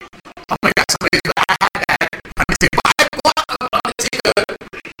like, oh my god, somebody's like, I had that Undertaker. But I bought Undertaker.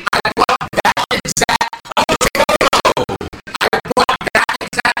 I bought that exact Undertaker photo. I bought that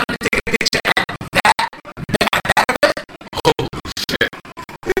exact Undertaker picture and that Oh shit!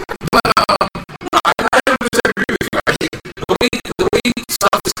 But I 100% agree with you. I think the way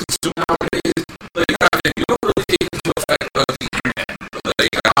stuff is consumed nowadays, like you don't really take into effect of the internet,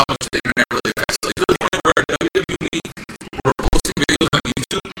 like how much the internet really affects. Like to the point where WWE were posting videos on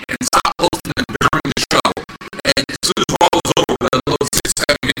YouTube and stopped posting them during the show, and as soon as Raw was over, we'll upload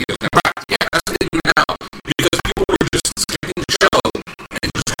 6-7 videos. And yeah, that's what they do now because people were just skipping the show and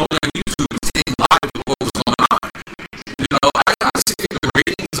just going on YouTube and staying live with what was going on. You know, I honestly think the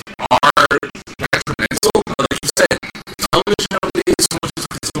ratings are detrimental, but like you said, television nowadays, so much is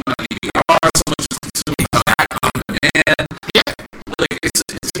consumed on DVR, so much is consumed on that, and yeah, like it's a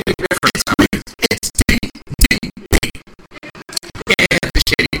big difference. it's DVD and the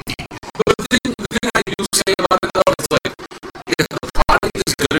shady D. But the thing I do say about it though is like, if the product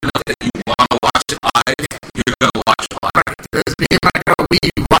is good enough that you want to watch it live, you're gonna watch it live. Because me and my girl, we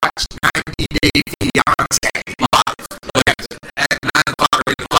watched 90 Day Fiance Live, like at 9 o'clock or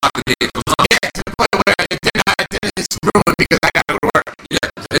 8 o'clock the day it comes on. Yeah, to the point where then it's ruined because I got to go to work. Yeah,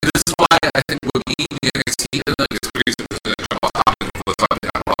 and this is why I think with me, the NXT, and like it's crazy because the show off topic of what's on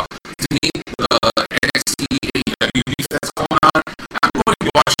the Raw. To me, the NXT AEW beef that's going on, I'm going to be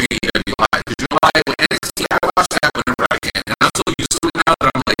watching AEW live. Because you know why? With NXT, I watch that whenever I can. And I'm so used to it now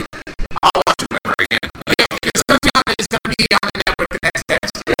that I'm like, I'll watch it whenever I can. Like, It's going to be on the network the next day.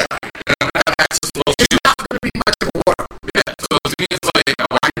 and I'm gonna have access to those It's not going to be much of a war. yeah, so to me, it's like,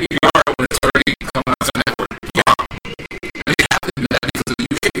 why DVR when it's already coming out to the network? Yeah. And they have to do that because of the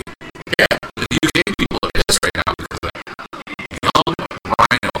UK. Yeah. The UK people are pissed right now because of that. Young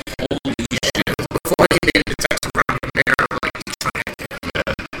Rhino, holy shit. Before he made the text around the mirror, like he's trying to get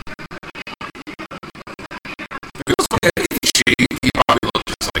If it was funny, I think he shaved, he probably looked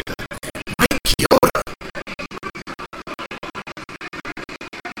just like that. Mike Chioda.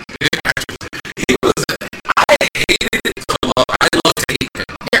 He was, I hated it to love, I love to hate him.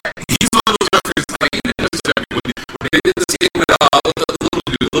 Yeah. He's one of those records like in the industry. When they did the same with the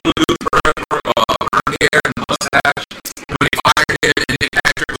little dude for hair and mustache, when they fired him and Nick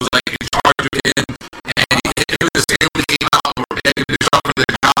Patrick was like in charge of him, and it was the same when he came out and were begging to jump for the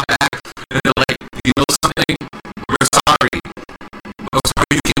job back, and they're like, you know something? We're sorry. We're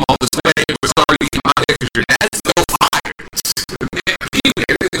sorry you came all this way. We're sorry you came out here because your dad's still fired. Peewee,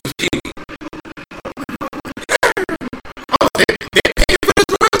 everything was peewee. Oh, they pay for the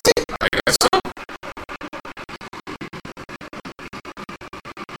royalty? I guess so.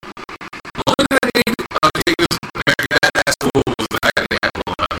 The only thing I made Undertaker's American Badass cool was the fact that they had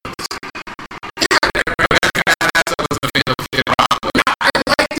blown up. American Badass, I wasn't a fan of Kid Rock, but I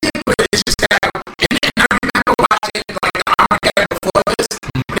liked it, but it's just that, and I remember watching like the Armageddon before this,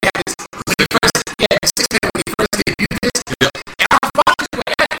 when they had this, when he first, yeah, the 6 when he first debuted this, and I was watching the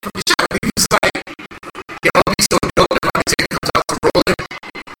edit from the show, and he was like, yo, it'll be so dope if Undertaker comes out to roll it.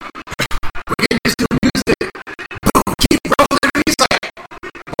 We're getting this new music. Boom, keep rolling. And he's like,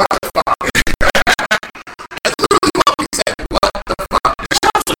 what the fuck? That's literally what we said, what the fuck? the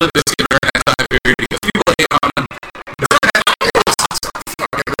shots of the biscuit during that time period because people hate on him. During that time, It was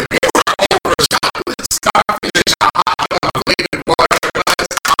they were overshot with starfish, flavored water,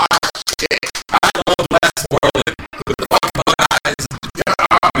 shit. I love West Portland with the fucking bug eyes.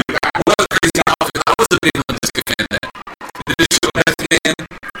 What a crazy outfit. I was a big Undertaker fan then. The digital method man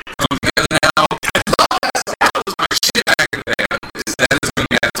from Together Now. That was my shit back in the day. That is going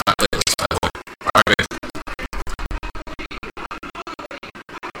to be at the top playlist, by the way. Alright,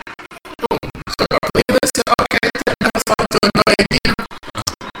 So playlist, okay, that's fun to annoy me.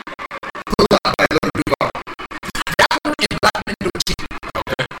 Pull up my little Duval. That one in Black Men Do Cheat.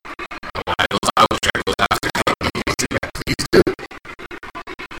 okay. I will check those after. Please do.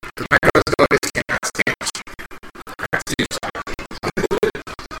 Because my girl's daughters cannot stand it. Seems like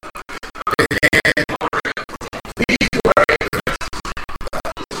Please worry.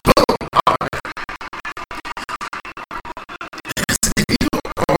 Boom. These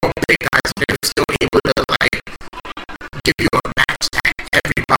big guys, they're still able to like give you a match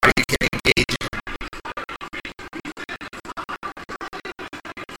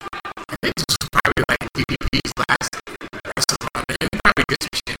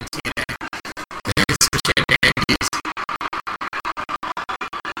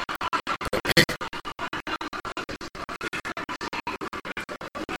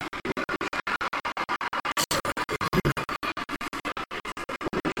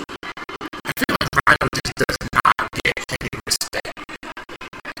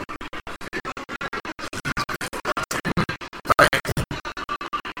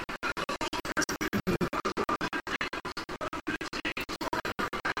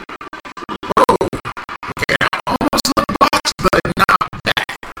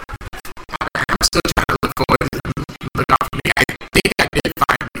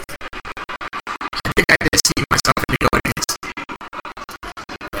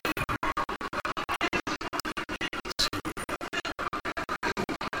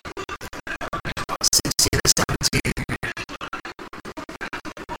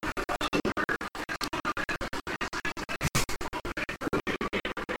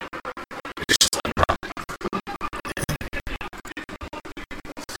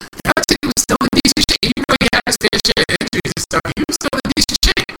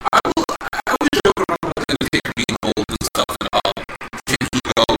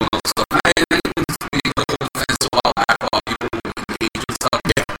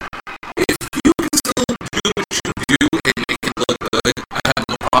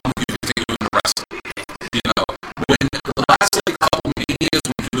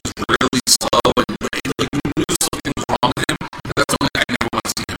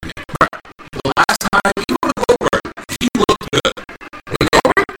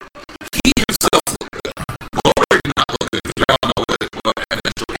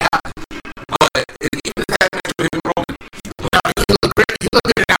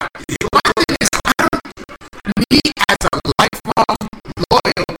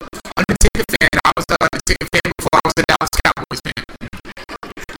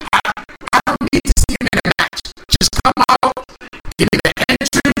Give me the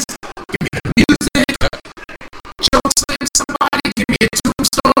entrance. Give me the music. Choke slam somebody. Give me a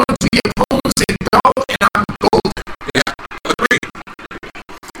tombstone to your opposing belt, and I'm golden. Yeah, agreed.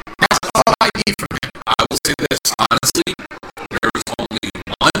 That's all I need from him. I will say this, honestly, there is only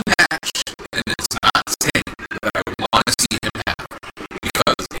one match, and it's not Sting, that I would want to see him have.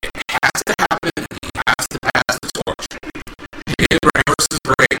 Because it has to happen, and he has to pass the torch. Him versus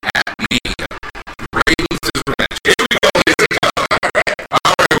Bray at Mania. Bray loses his match. Here we go, ladies and gentlemen.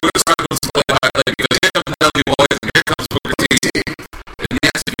 Alright, we're going to start with some play by play, because here comes the Dudley Boys, and here comes Booker T. And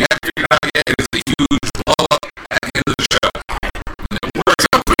yes, if you haven't figured it out yet, it is a huge blow up at the end of the show. And it works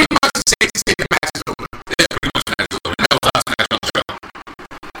out pretty much the same as the match is over. Yeah, pretty much the match is over. That was the last match on the show.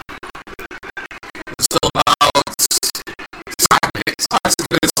 It's still about 5 minutes. 5-6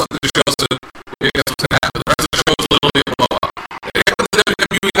 minutes left in the show, so we got something to happen. The rest of the show is a little bit of a blow up. And here comes the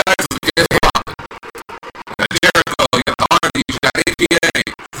WWE guys, let's get it popping. You got Jericho, you got the Hardys, you got APA.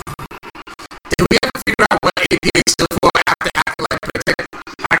 Did we ever figure out what APA stood for after Acolyte Protection?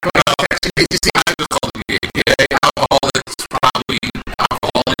 Did you see? I just called it the APA. Alcoholics, probably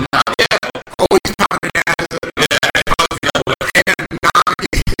alcohol and not. Yeah. Always pounding ass. Yeah, probably the other way. And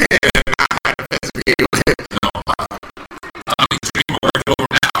No, I mean, Dream worked over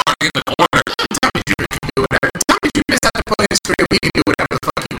now. I'm in the corner. Tommy Dreamer can do whatever. Tommy Dreamer is at the point in his career we can do whatever the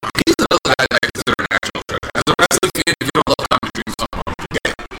fuck he wants. He's another guy that I consider an actual treasure. As a wrestling fan, if you don't love Tommy Dream, something wrong with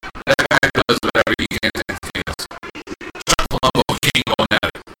you. That guy does whatever he can to entertain us. Chuck Palumbo and King going at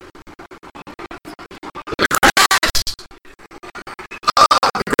it. The Crash!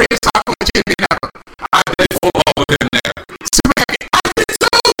 The greatest hardcore champion ever. I played football with him there. Superman, I did so.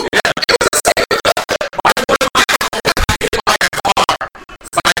 Yeah. It was the same. Why would I hit like a car?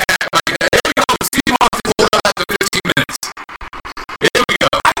 Here we go. Steve Austin pulled up after 15 minutes. Here we go.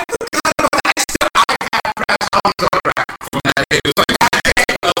 I had Crash on the rack. From that, it was like,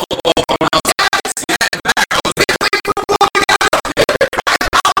 hey, a football from outside. Yeah, and back. I was like, They put football together.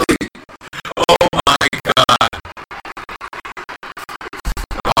 oh my god.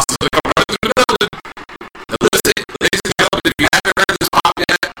 Austin's gonna come right through the building. Now listen, ladies and gentlemen, if you haven't heard this pop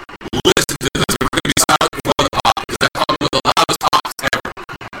yet, listen to this. We're gonna be silent before the pop, because that comes with the loudest pops ever.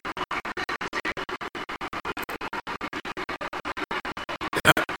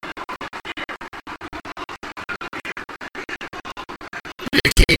 The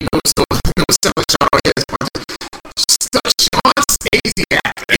king knows so Sean his punches. Sean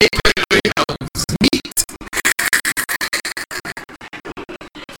Stasiak, aka Meat.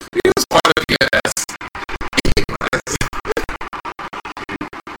 He was part of the yes.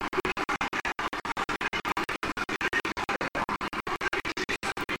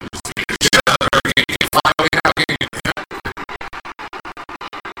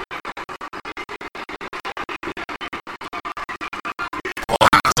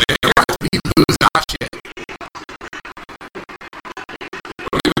 We lose our shit.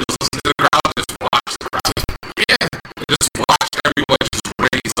 Yeah, just watch everyone just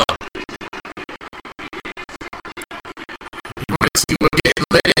raise up. You want to see what getting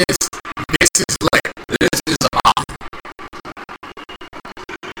lit is? This is lit. This is off.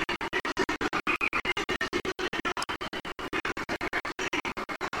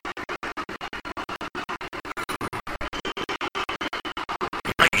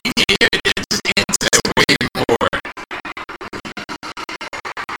 It's just insane. Waiting for it.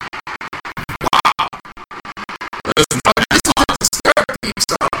 Wow. Listen, This is a disturbing theme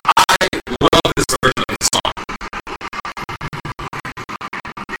song. I love this version of the song.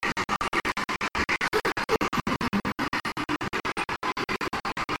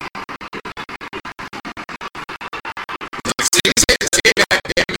 See that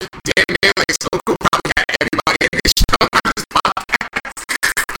damn near like so cool probably had everybody in this show on this podcast.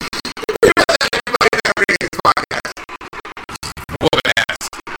 Everybody that brings this podcast. Whoop ass.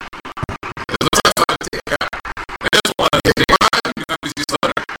 There's a first one. There's one. There's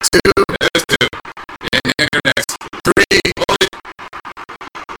one. Two, There's two. And you're next. three, Hold it.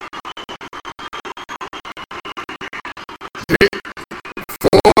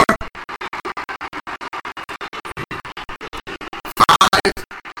 four, five.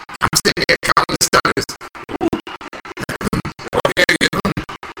 I'm sitting here counting the stutters. Okay.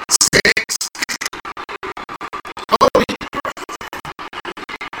 6.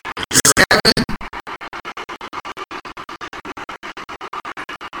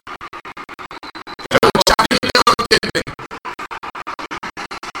 Oh, 7. Johnny Miller Pittman.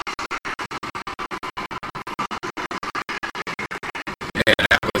 And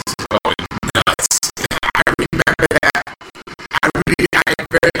that was going nuts. I remember that. I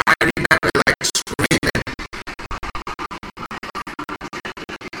remember like screaming.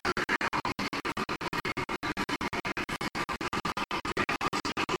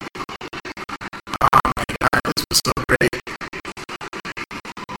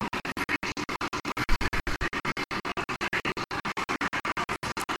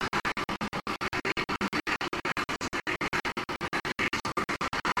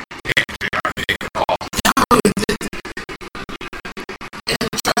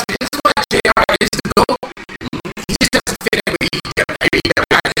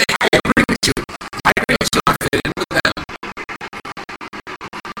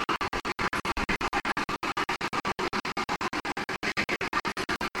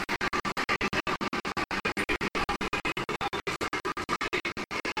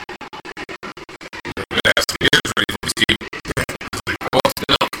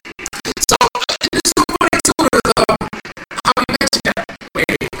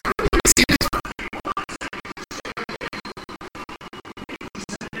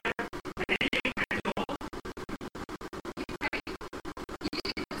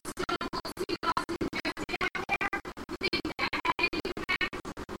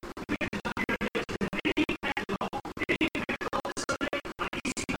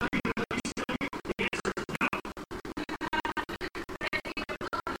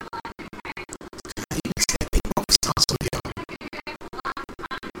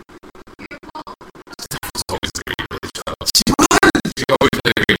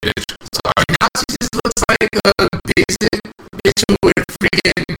 bitch who would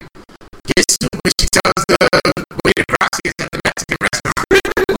freaking gets to when she tells the waiter gracias at the Mexican restaurant.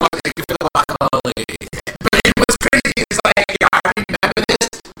 But it was crazy. It's like, yo, I remember this.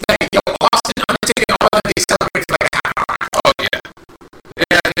 Like, yo, Austin, Undertaker, all of these celebrate for like a half hour. Oh, yeah.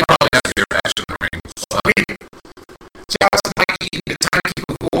 Yeah, they probably have to be match in the ring. So. I mean, shout out to Mikey, the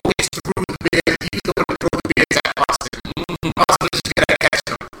timekeeper who always threw the beers. He was the one who threw the beers at Austin. Austin just gotta catch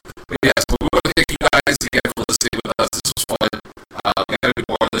him. But yes, we want to thank you guys again for listening with us. This was fun. We gotta do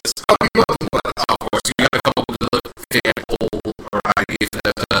more of this. Oh, we will do more. Of course, we got a couple of the fan poll or ideas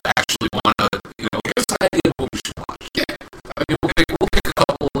that actually want to, give us an idea of what we should watch. Yeah. I mean, we'll pick a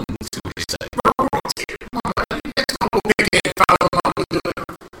couple and see what they say. Let's go pick it. Follow along. We'll do it.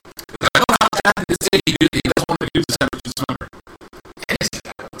 I know how bad it is. He doesn't want to do this every December. And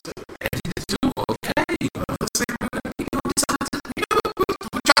he did too. Okay. Let's see.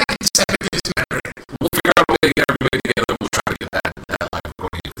 We'll try to get December to December. We'll figure out a way to get everybody together. We'll try to get that live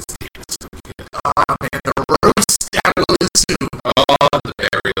going into the statements. Oh, man, the roast that will ensue. Oh, the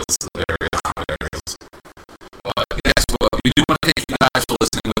burials. But yes, we do want to thank you guys for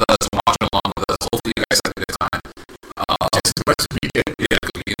listening with us and watching along with us. Hopefully you guys had a good time. Just as much as we did. Yeah,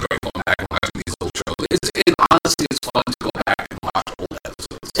 because we enjoy going back and watching these old shows. It honestly is fun to go back and watch old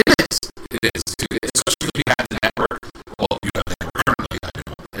episodes. It is. It is, especially if you have the network. Well, you have the network currently. I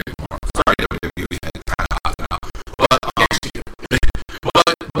don't anymore. Sorry, WWE had it kind of hot now.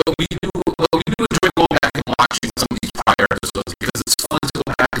 But we do enjoy going back and watching some of these prior episodes because it's fun to go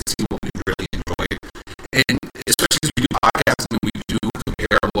back and see what we really enjoyed. And especially as we do podcasts and we do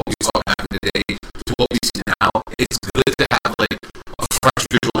compare what we saw back in the day to what we see now, it's good to have like a fresh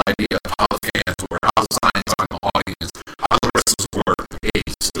visual idea of how the fans were, how the signs are in the audience, how the wrestlers were.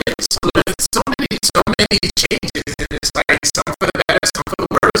 So many changes, and it's like some for the better, some for the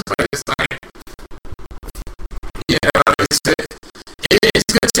worse, but it's like, it's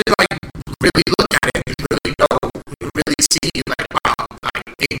good to like really look at it and really know, really see like, wow, like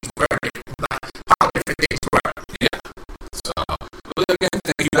things